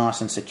heatsink is nice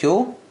and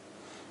secure.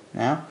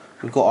 Now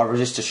we've got our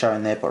resistor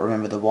showing there, but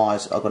remember the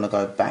wires are going to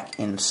go back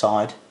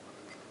inside.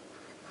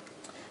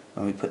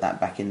 When we put that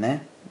back in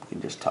there, we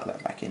can just tuck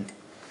that back in.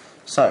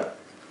 So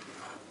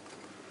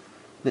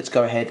let's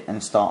go ahead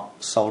and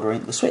start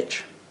soldering the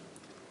switch.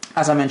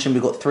 As I mentioned,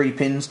 we've got 3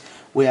 pins.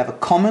 We have a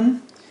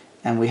common,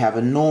 and we have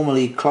a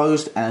normally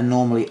closed and a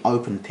normally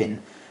open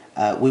pin.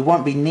 We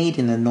won't be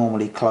needing the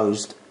normally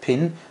closed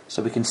pin,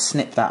 so we can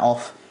snip that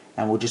off,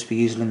 and we'll just be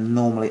using the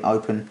normally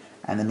open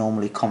and the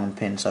normally common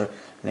pin. So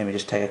let me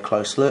just take a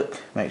close look,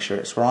 make sure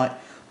it's right.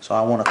 So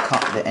I want to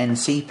cut the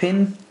NC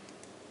pin,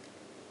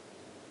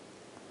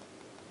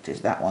 which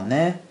is that one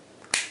there.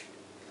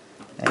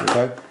 There we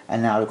go.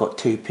 And now we've got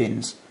 2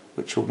 pins,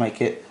 which will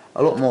make it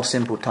a lot more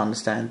simple to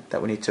understand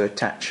that we need to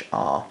attach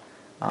our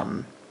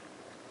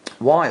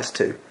wires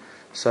to.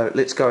 So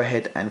let's go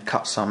ahead and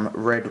cut some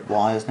red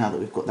wires now that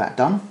we've got that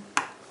done.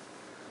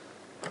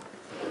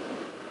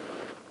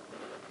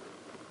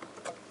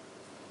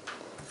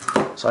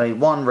 So I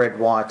need 1 red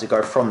wire to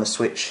go from the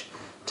switch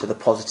to the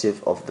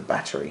positive of the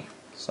battery.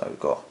 So we've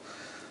got,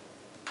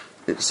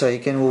 so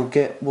again we'll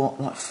get what,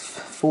 like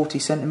 40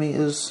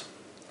 centimeters,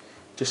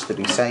 just to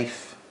be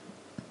safe,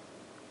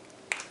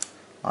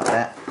 like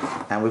that.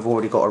 And we've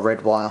already got a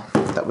red wire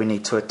that we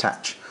need to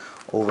attach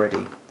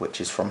already,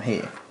 which is from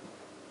here.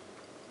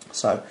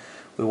 So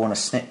we want to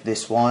snip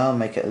this wire,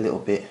 make it a little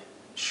bit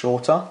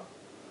shorter.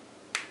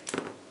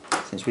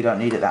 Since we don't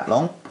need it that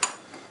long,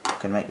 we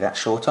can make that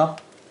shorter.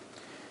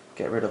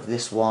 Get rid of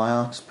this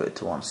wire, just put it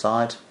to one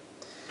side,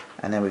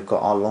 and then we've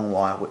got our long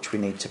wire which we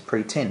need to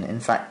pre-tin. In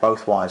fact,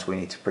 both wires we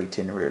need to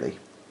pre-tin really.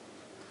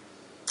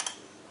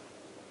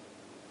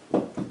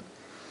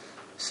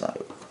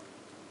 So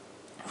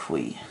if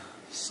we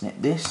snip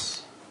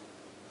this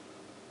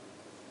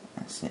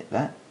and snip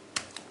that,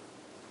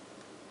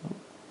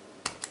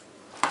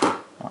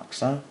 like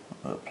so,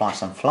 we'll apply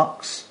some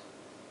flux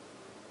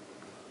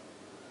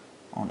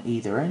on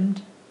either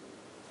end.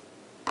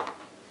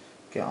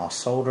 Get our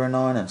soldering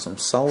iron and some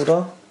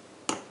solder.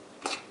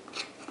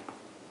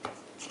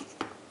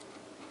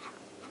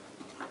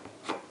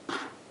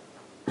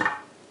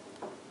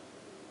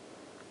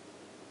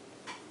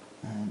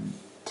 And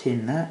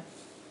tin that,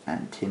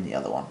 and tin the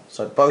other one.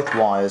 So both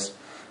wires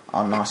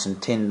are nice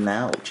and tinned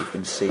now, which you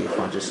can see if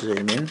I just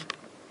zoom in.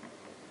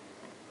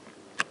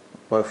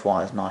 Both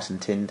wires nice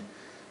and tinned,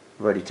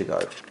 ready to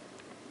go.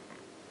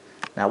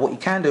 Now what you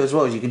can do as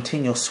well is you can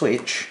tin your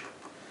switch,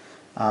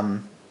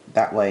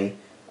 that way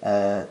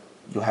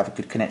you'll have a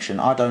good connection.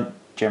 I don't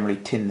generally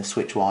tin the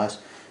switch wires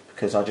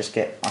because I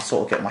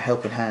sort of get my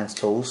helping hands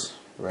tools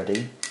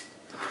ready.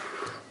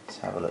 Let's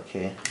have a look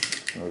here.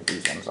 Move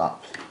these ones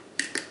up,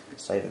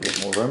 save a bit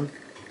more room.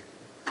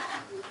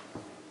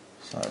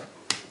 So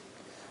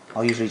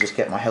I'll usually just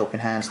get my helping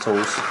hands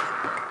tools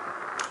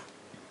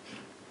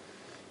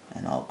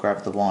and I'll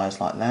grab the wires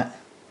like that.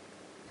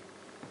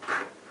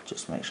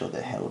 Just make sure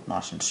they're held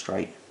nice and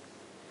straight.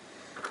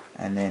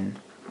 And then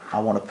I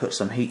want to put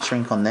some heat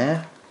shrink on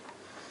there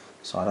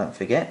so I don't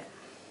forget.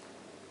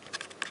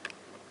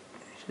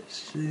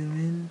 Just zoom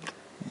in,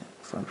 yeah,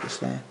 focus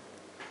there.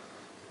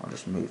 I'll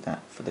just move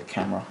that for the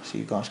camera so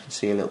you guys can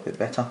see a little bit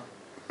better.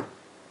 So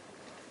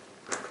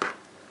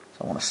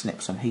I want to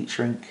snip some heat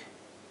shrink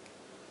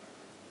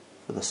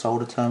for the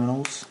solder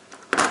terminals.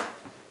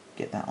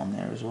 Get that on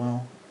there as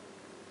well.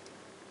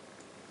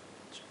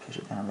 Just push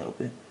it down a little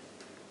bit.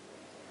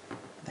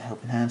 The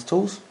helping hands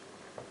tools.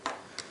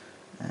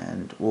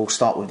 And we'll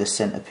start with the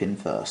centre pin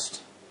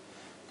first,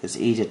 because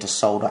it's easier to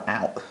solder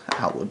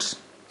outwards.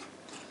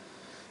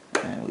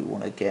 And we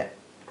want to get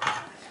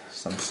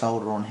some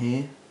solder on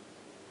here.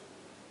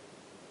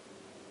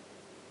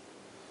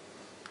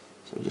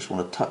 So we just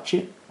want to touch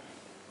it.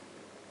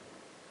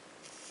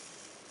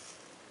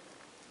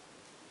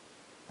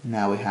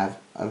 Now we have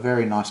a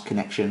very nice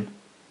connection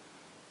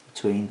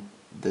between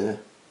the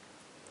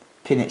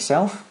pin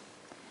itself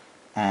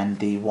and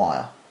the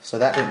wire. So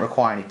that didn't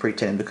require any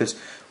pre-tinning because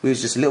we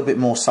use just a little bit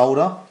more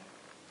solder,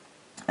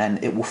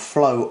 and it will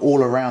flow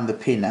all around the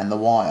pin and the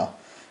wire,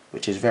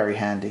 which is very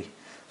handy.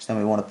 So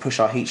then we want to push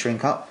our heat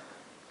shrink up,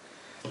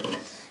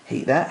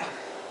 heat that,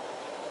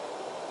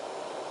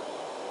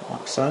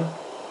 like so.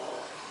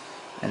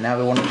 And now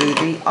we want to do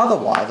the other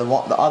wire, the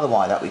other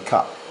wire that we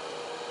cut.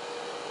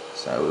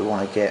 So we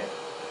want to get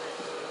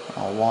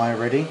our wire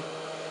ready,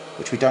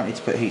 which we don't need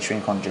to put heat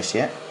shrink on just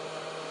yet.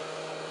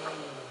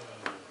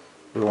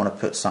 We want to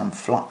put some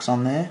flux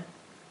on there,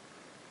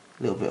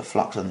 a little bit of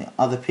flux on the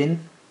other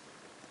pin.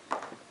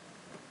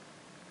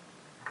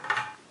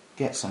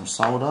 Get some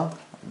solder,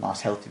 a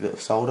nice healthy bit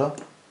of solder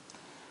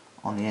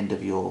on the end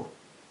of your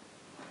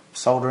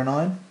soldering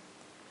iron,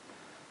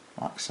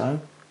 like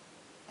so,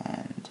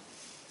 and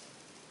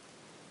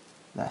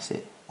that's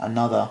it.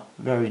 Another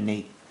very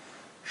neat,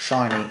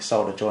 shiny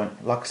solder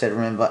joint. Like I said,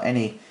 remember,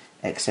 any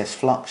excess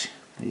flux,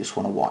 you just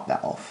want to wipe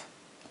that off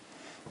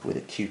with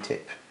a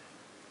Q-tip.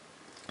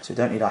 So we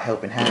don't need our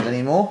helping hand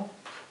anymore.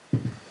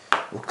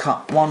 We'll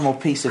cut one more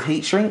piece of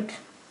heat shrink.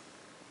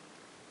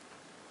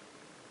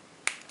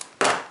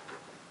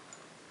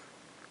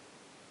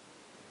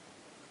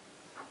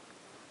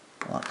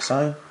 Like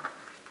so.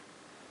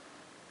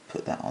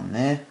 Put that on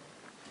there.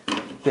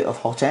 Bit of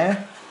hot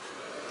air.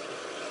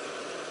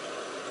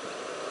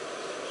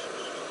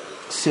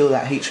 Seal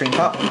that heat shrink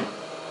up.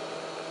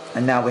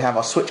 And now we have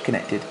our switch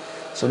connected.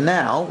 So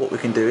now what we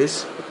can do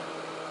is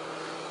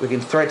we can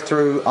thread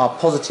through our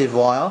positive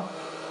wire,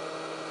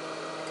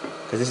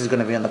 because this is going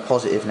to be on the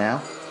positive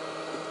now.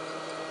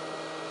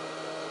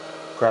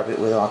 Grab it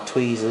with our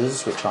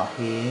tweezers, which are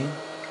here.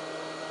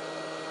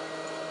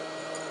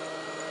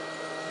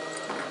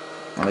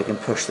 And we can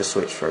push the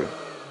switch through.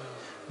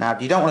 Now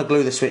you don't want to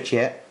glue the switch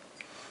yet,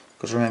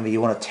 because remember,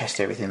 you want to test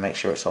everything, make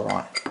sure it's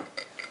alright.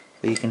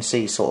 But you can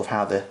see sort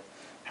of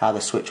how the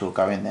switch will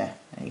go in there,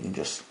 and you can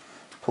just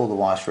pull the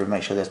wires through,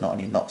 make sure there's not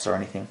any knots or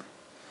anything.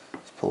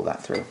 Just pull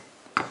that through.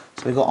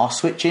 So we've got our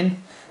switch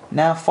in.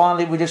 Now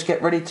finally we just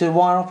get ready to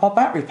wire up our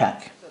battery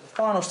pack. So the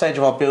final stage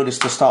of our build is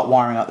to start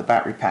wiring up the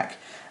battery pack.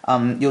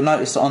 You'll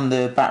notice on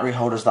the battery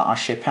holders that I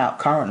ship out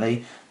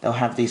currently, they'll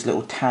have these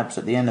little tabs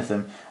at the end of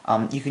them.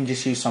 You can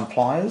just use some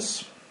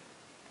pliers.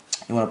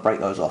 You want to break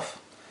those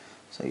off.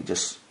 So you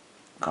just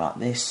go like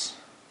this,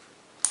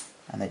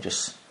 and they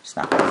just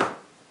snap off.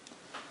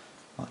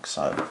 Like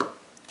so.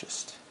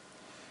 Just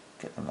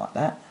get them like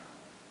that.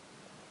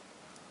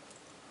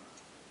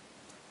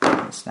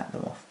 And snap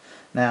them off.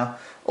 Now,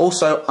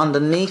 also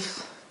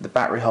underneath the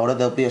battery holder,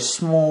 there'll be a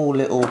small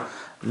little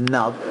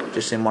nub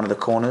just in one of the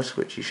corners,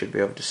 which you should be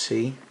able to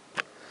see.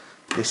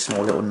 This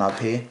small little nub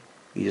here,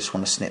 you just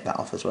want to snip that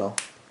off as well,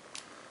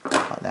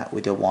 like that,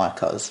 with your wire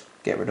cutters.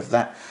 Get rid of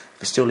that.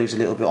 If it still leaves a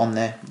little bit on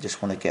there, you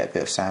just want to get a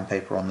bit of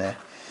sandpaper on there.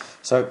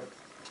 So,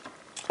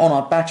 on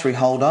our battery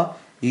holder,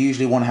 you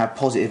usually want to have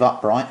positive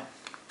upright,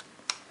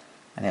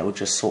 and it will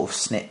just sort of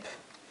snip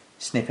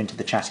into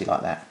the chassis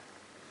like that.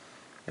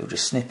 It will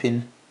just snip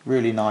in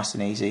really nice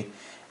and easy.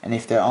 And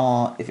if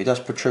it does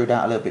protrude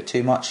out a little bit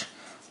too much,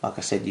 like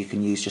I said, you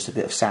can use just a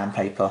bit of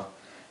sandpaper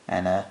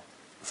and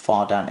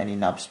file down any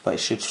nubs, but it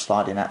should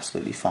slide in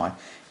absolutely fine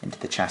into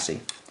the chassis.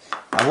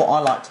 Now what I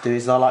like to do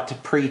is I like to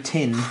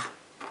pre-tin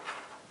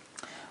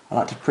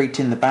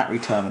the battery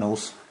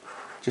terminals,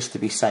 just to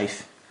be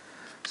safe.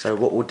 So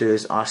what we'll do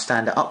is I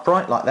stand it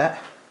upright like that,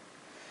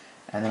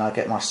 and then I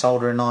get my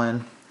soldering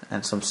iron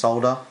and some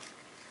solder,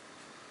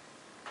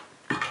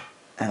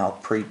 and I'll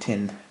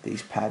pre-tin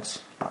these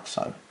pads like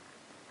so.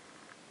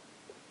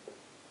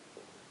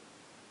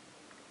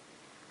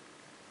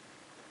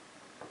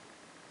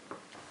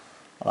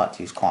 I like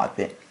to use quite a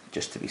bit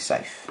just to be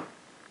safe.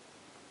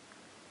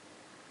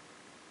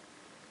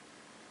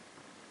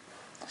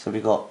 So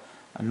we've got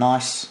a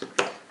nice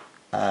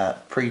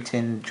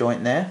pre-tin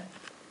joint there.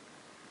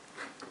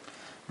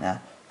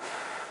 Now,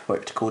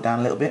 wait it to cool down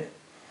a little bit,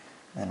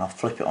 then I'll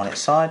flip it on its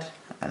side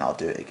and I'll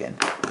do it again.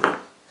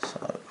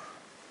 So,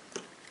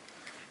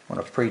 I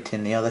want to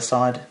pre-tin the other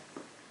side.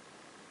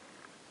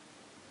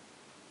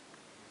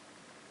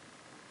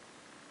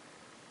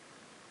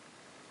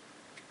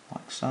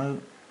 Like so.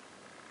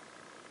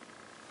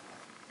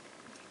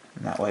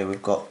 And that way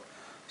we've got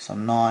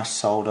some nice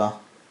solder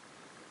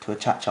to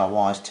attach our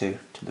wires to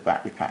the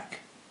battery pack.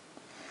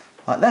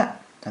 Like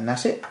that, and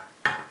that's it.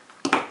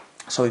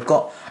 So we've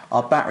got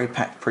our battery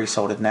pack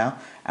pre-soldered now,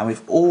 and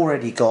we've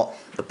already got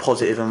the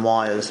positive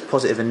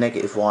and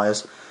negative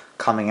wires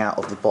coming out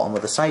of the bottom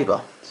of the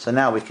Saber. So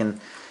now we can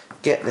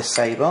get the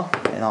Saber,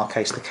 in our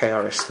case the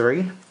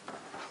KRS-3,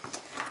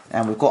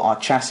 and we've got our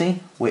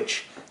chassis,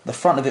 which the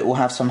front of it will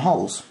have some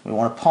holes. We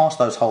want to pass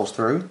those holes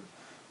through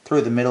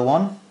the middle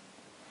one,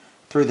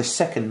 through the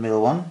second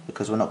middle one,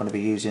 because we're not going to be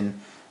using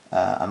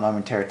a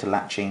momentary to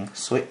latching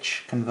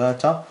switch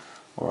converter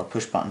or a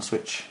push button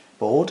switch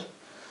board.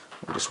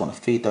 We just want to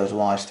feed those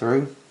wires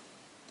through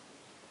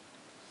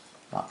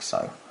like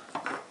so.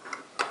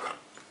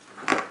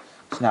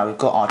 So now we've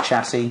got our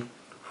chassis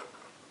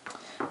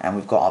and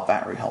we've got our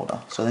battery holder.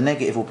 So the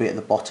negative will be at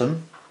the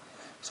bottom.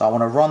 So I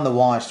want to run the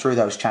wires through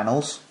those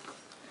channels,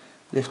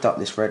 lift up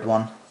this red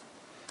one,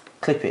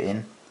 clip it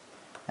in,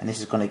 and this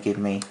is going to give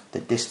me the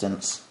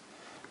distance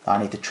that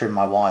I need to trim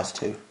my wires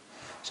to.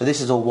 So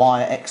this is all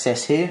wire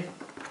excess here.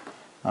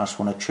 I just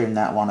want to trim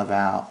that one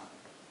about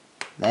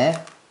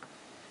there,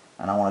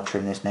 and I want to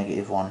trim this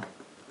negative one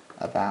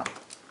about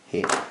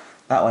here.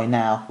 That way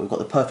now we've got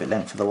the perfect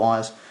length for the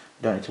wires.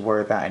 We don't need to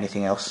worry about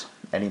anything else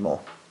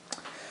anymore.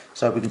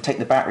 So we can take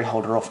the battery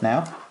holder off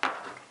now,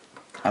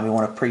 and we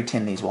want to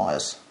pre-tin these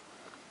wires.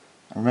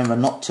 And remember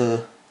not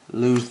to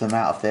lose them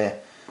out of their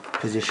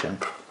position.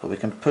 But we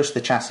can push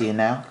the chassis in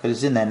now, because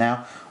it's in there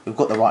now. We've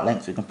got the right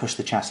length, we can push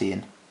the chassis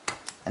in,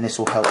 and this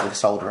will help with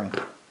soldering.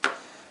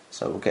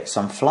 So we'll get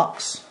some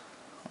flux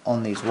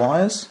on these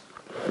wires.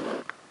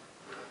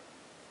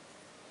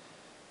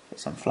 Get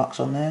some flux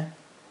on there.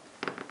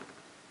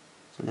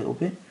 Just a little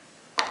bit.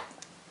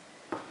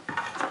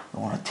 We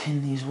want to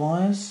tin these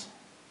wires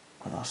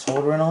with our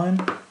soldering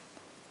iron.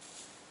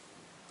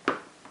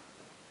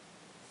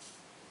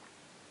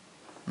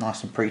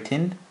 Nice and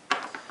pre-tinned.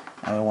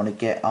 And we want to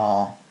get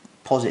our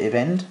positive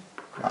end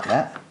like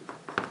that,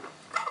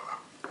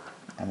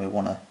 and we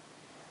want to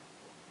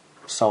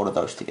solder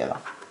those together.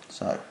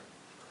 So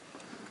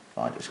if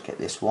I just get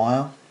this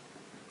wire,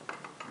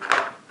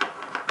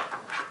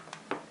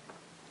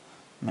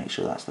 make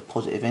sure that's the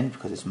positive end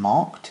because it's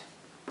marked.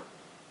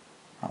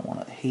 I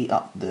want to heat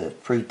up the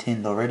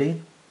pre-tinned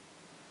already,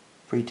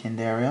 pre-tinned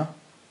area,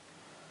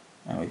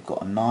 and we've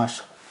got a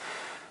nice,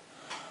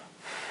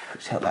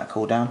 let's help that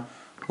cool down,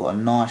 we've got a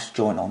nice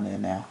joint on there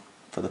now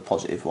for the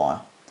positive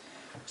wire.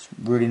 It's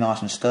really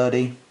nice and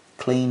sturdy,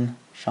 clean,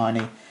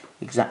 shiny,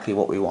 exactly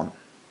what we want.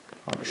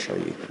 I'll just show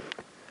you.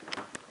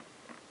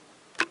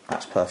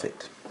 That's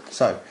perfect.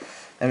 So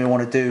then we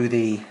want to do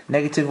the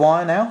negative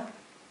wire now.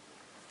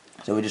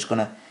 So we're just going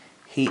to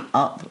heat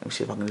up. Let me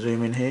see if I can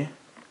zoom in here.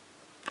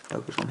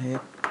 Focus on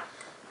here.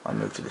 I'll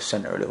move to the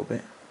centre a little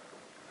bit.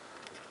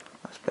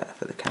 That's better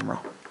for the camera.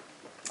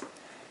 I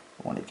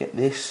want to get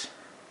this.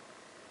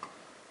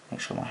 Make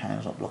sure my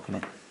hand's not blocking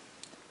it.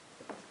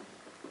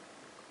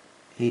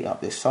 Heat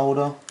up this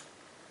solder.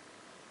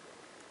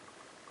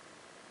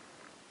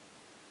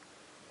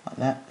 Like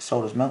that. The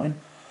solder's melting.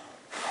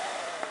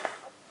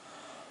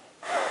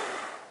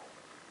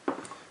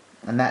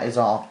 And that is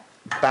our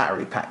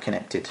battery pack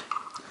connected.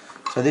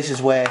 So this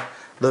is where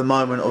the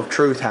moment of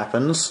truth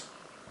happens.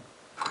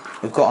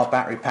 We've got our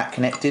battery pack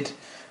connected.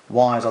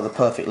 Wires are the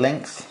perfect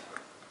length.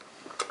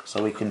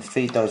 So we can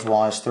feed those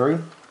wires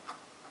through.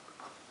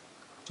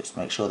 Just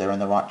make sure they're in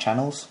the right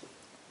channels.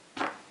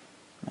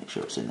 Make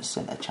sure it's in the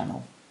centre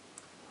channel.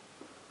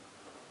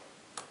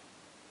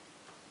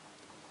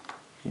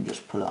 You can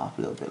just pull it up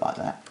a little bit like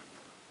that.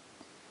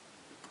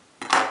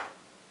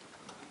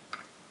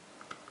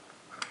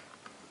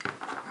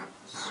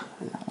 So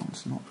that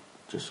one's not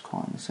just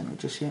quite in the centre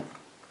just yet.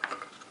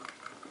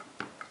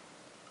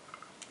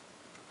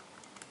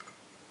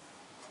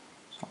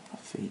 So I'm going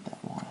to feed that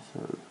wire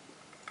through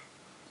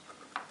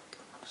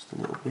just a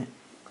little bit.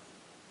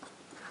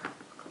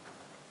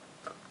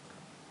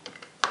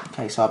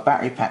 Okay, so our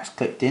battery pack's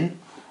clipped in.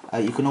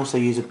 You can also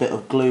use a bit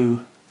of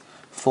glue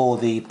for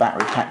the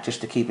battery pack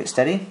just to keep it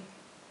steady.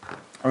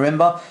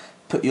 Remember,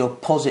 put your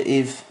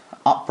positive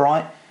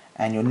upright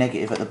and your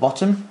negative at the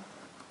bottom.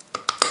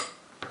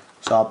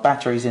 So our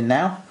battery's in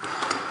now,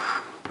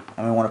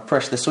 and we want to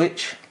press the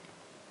switch,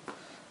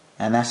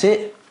 and that's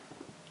it.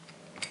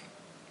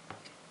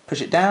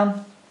 Push it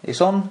down, it's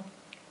on.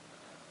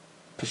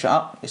 Push it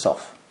up, it's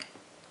off.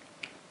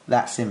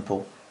 That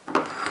simple.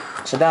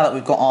 So now that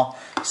we've got our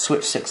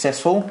switch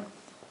successful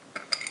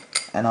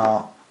and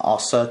our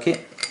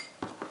circuit,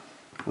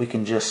 we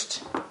can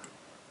just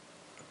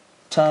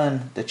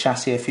turn the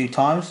chassis a few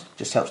times,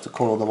 just helps to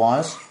coil the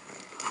wires.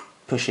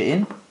 Push it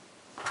in.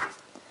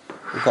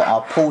 We've got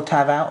our pull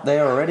tab out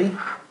there already.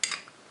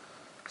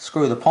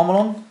 Screw the pommel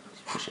on.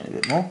 Push it in a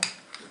bit more.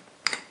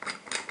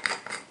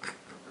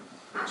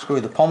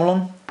 Screw the pommel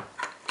on.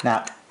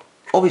 Now,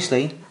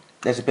 obviously,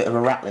 there's a bit of a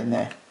rattling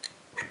there,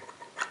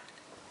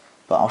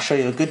 but I'll show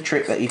you a good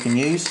trick that you can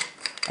use,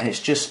 and it's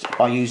just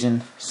by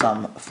using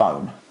some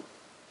foam.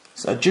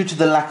 So due to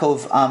the lack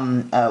of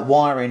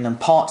wiring and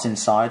parts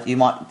inside, you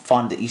might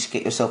find that you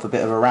get yourself a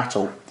bit of a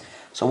rattle.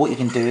 So what you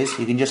can do is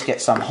you can just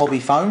get some hobby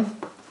foam,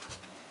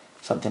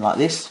 something like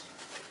this,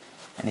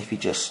 and if you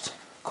just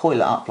coil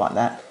it up like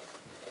that,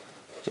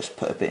 just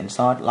put a bit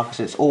inside. Like I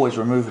said, it's always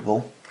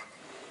removable.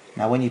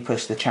 Now when you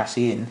push the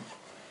chassis in,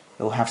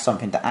 it will have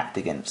something to act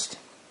against,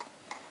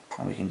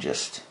 and we can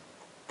just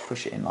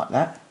push it in like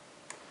that,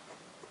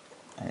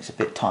 and it's a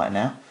bit tighter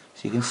now.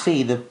 So you can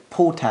see the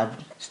pull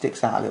tab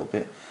sticks out a little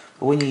bit,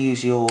 but when you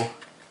use your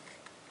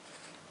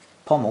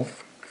pommel,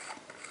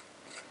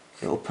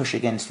 it will push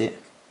against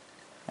it,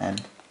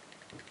 and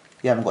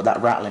you haven't got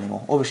that rattle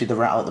anymore. Obviously the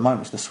rattle at the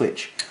moment is the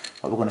switch,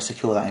 but we're going to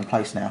secure that in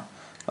place now.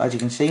 But as you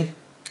can see,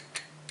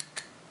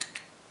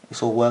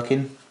 it's all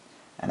working,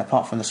 and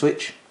apart from the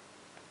switch,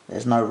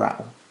 there's no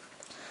rattle.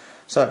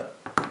 So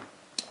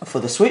for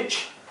the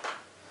switch,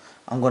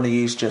 I'm going to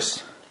use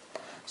just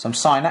some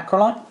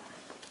cyanacrylite,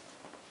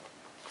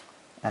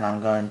 and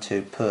I'm going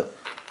to put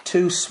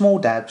 2 small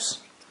dabs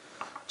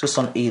just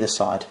on either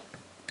side.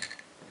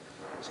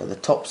 So the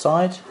top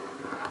side,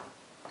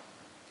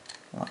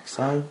 like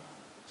so.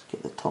 Let's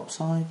get the top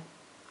side.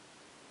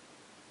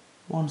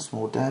 One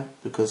small dab,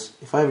 because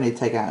if I ever need to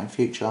take it out in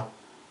future,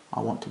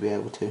 I want to be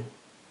able to.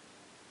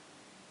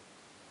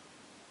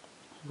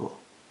 Got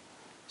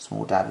a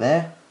small dab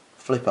there.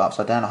 Flip it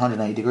upside down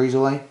 180 degrees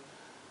away,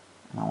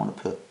 and I want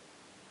to put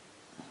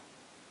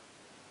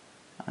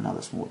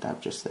another small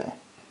dab just there.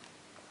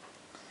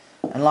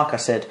 And like I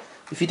said,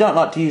 if you don't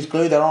like to use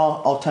glue, there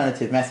are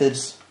alternative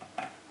methods.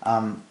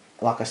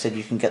 Like I said,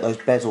 you can get those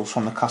bezels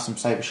from the custom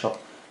saber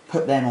shop,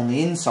 put them on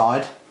the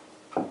inside,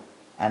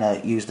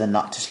 and use the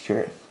nut to secure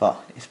it,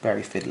 but it's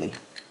very fiddly.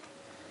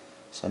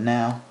 So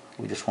now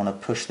we just want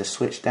to push the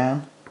switch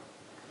down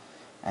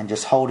and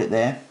just hold it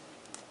there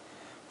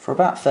for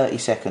about 30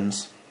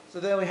 seconds. So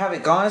there we have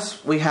it,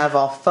 guys. We have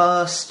our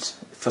first,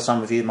 for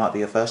some of you it might be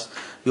your first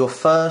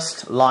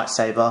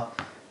lightsaber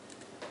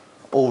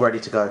all ready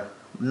to go.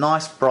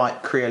 Nice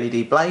bright Cree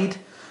LED blade,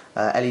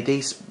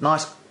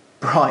 nice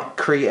bright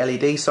Cree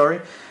LED,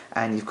 sorry,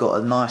 and you've got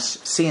a nice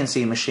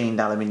CNC machined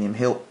aluminium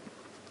hilt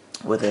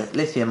with a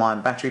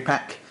lithium-ion battery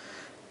pack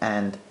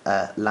and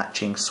a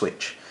latching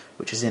switch,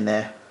 which is in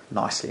there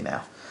nicely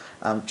now.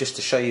 Just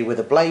to show you with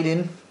a blade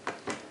in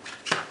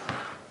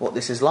what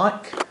this is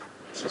like,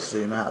 just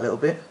zoom out a little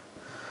bit.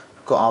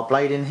 We've got our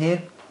blade in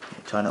here,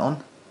 turn it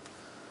on,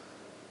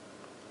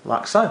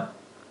 like so.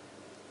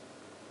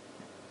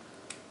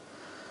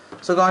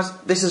 So guys,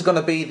 this is going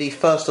to be the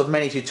first of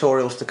many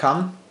tutorials to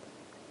come,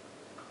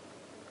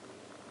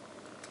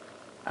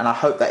 and I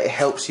hope that it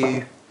helps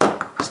you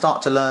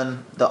start to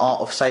learn the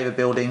art of saber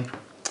building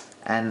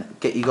and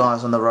get you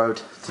guys on the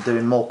road to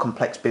doing more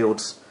complex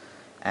builds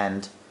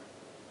and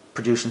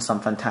producing some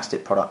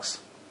fantastic products.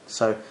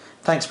 So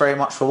thanks very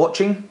much for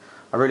watching,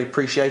 I really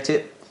appreciate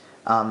it.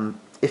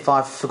 If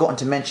I've forgotten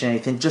to mention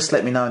anything, just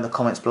let me know in the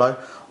comments below.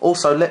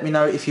 Also, let me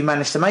know if you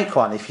managed to make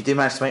one. If you do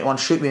manage to make one,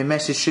 shoot me a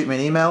message, shoot me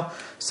an email,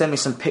 send me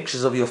some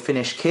pictures of your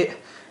finished kit,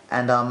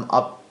 and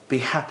I'll be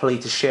happily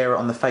to share it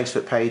on the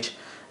Facebook page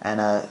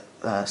and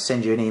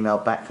send you an email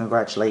back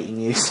congratulating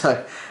you.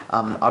 So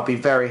I'd be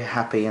very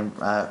happy and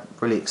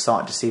really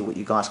excited to see what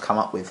you guys come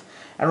up with.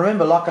 And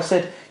remember, like I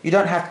said, you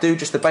don't have to do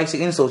just the basic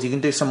installs. You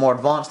can do some more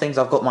advanced things.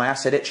 I've got my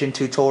asset etching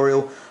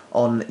tutorial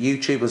on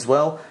YouTube as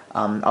well.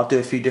 I'll do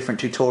a few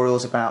different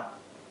tutorials about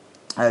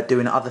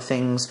doing other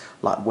things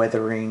like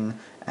weathering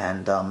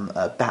and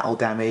battle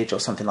damage or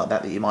something like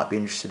that that you might be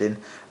interested in.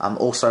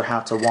 Also how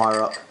to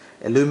wire up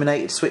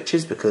illuminated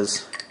switches,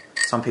 because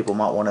some people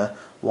might want to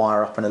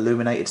wire up an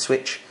illuminated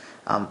switch.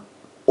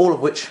 All of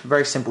which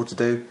very simple to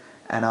do,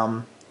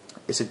 and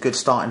it's a good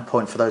starting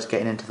point for those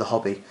getting into the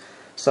hobby.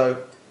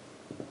 So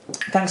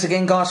thanks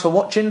again guys for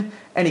watching.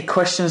 Any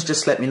questions,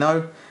 just let me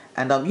know,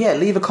 and yeah,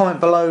 leave a comment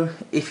below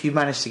if you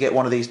manage to get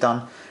one of these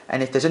done,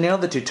 and if there's any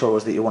other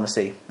tutorials that you want to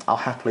see, I'll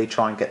happily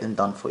try and get them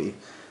done for you.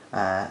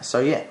 So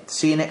yeah,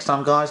 see you next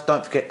time guys.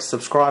 Don't forget to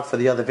subscribe for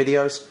the other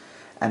videos,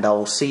 and I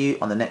will see you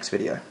on the next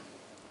video.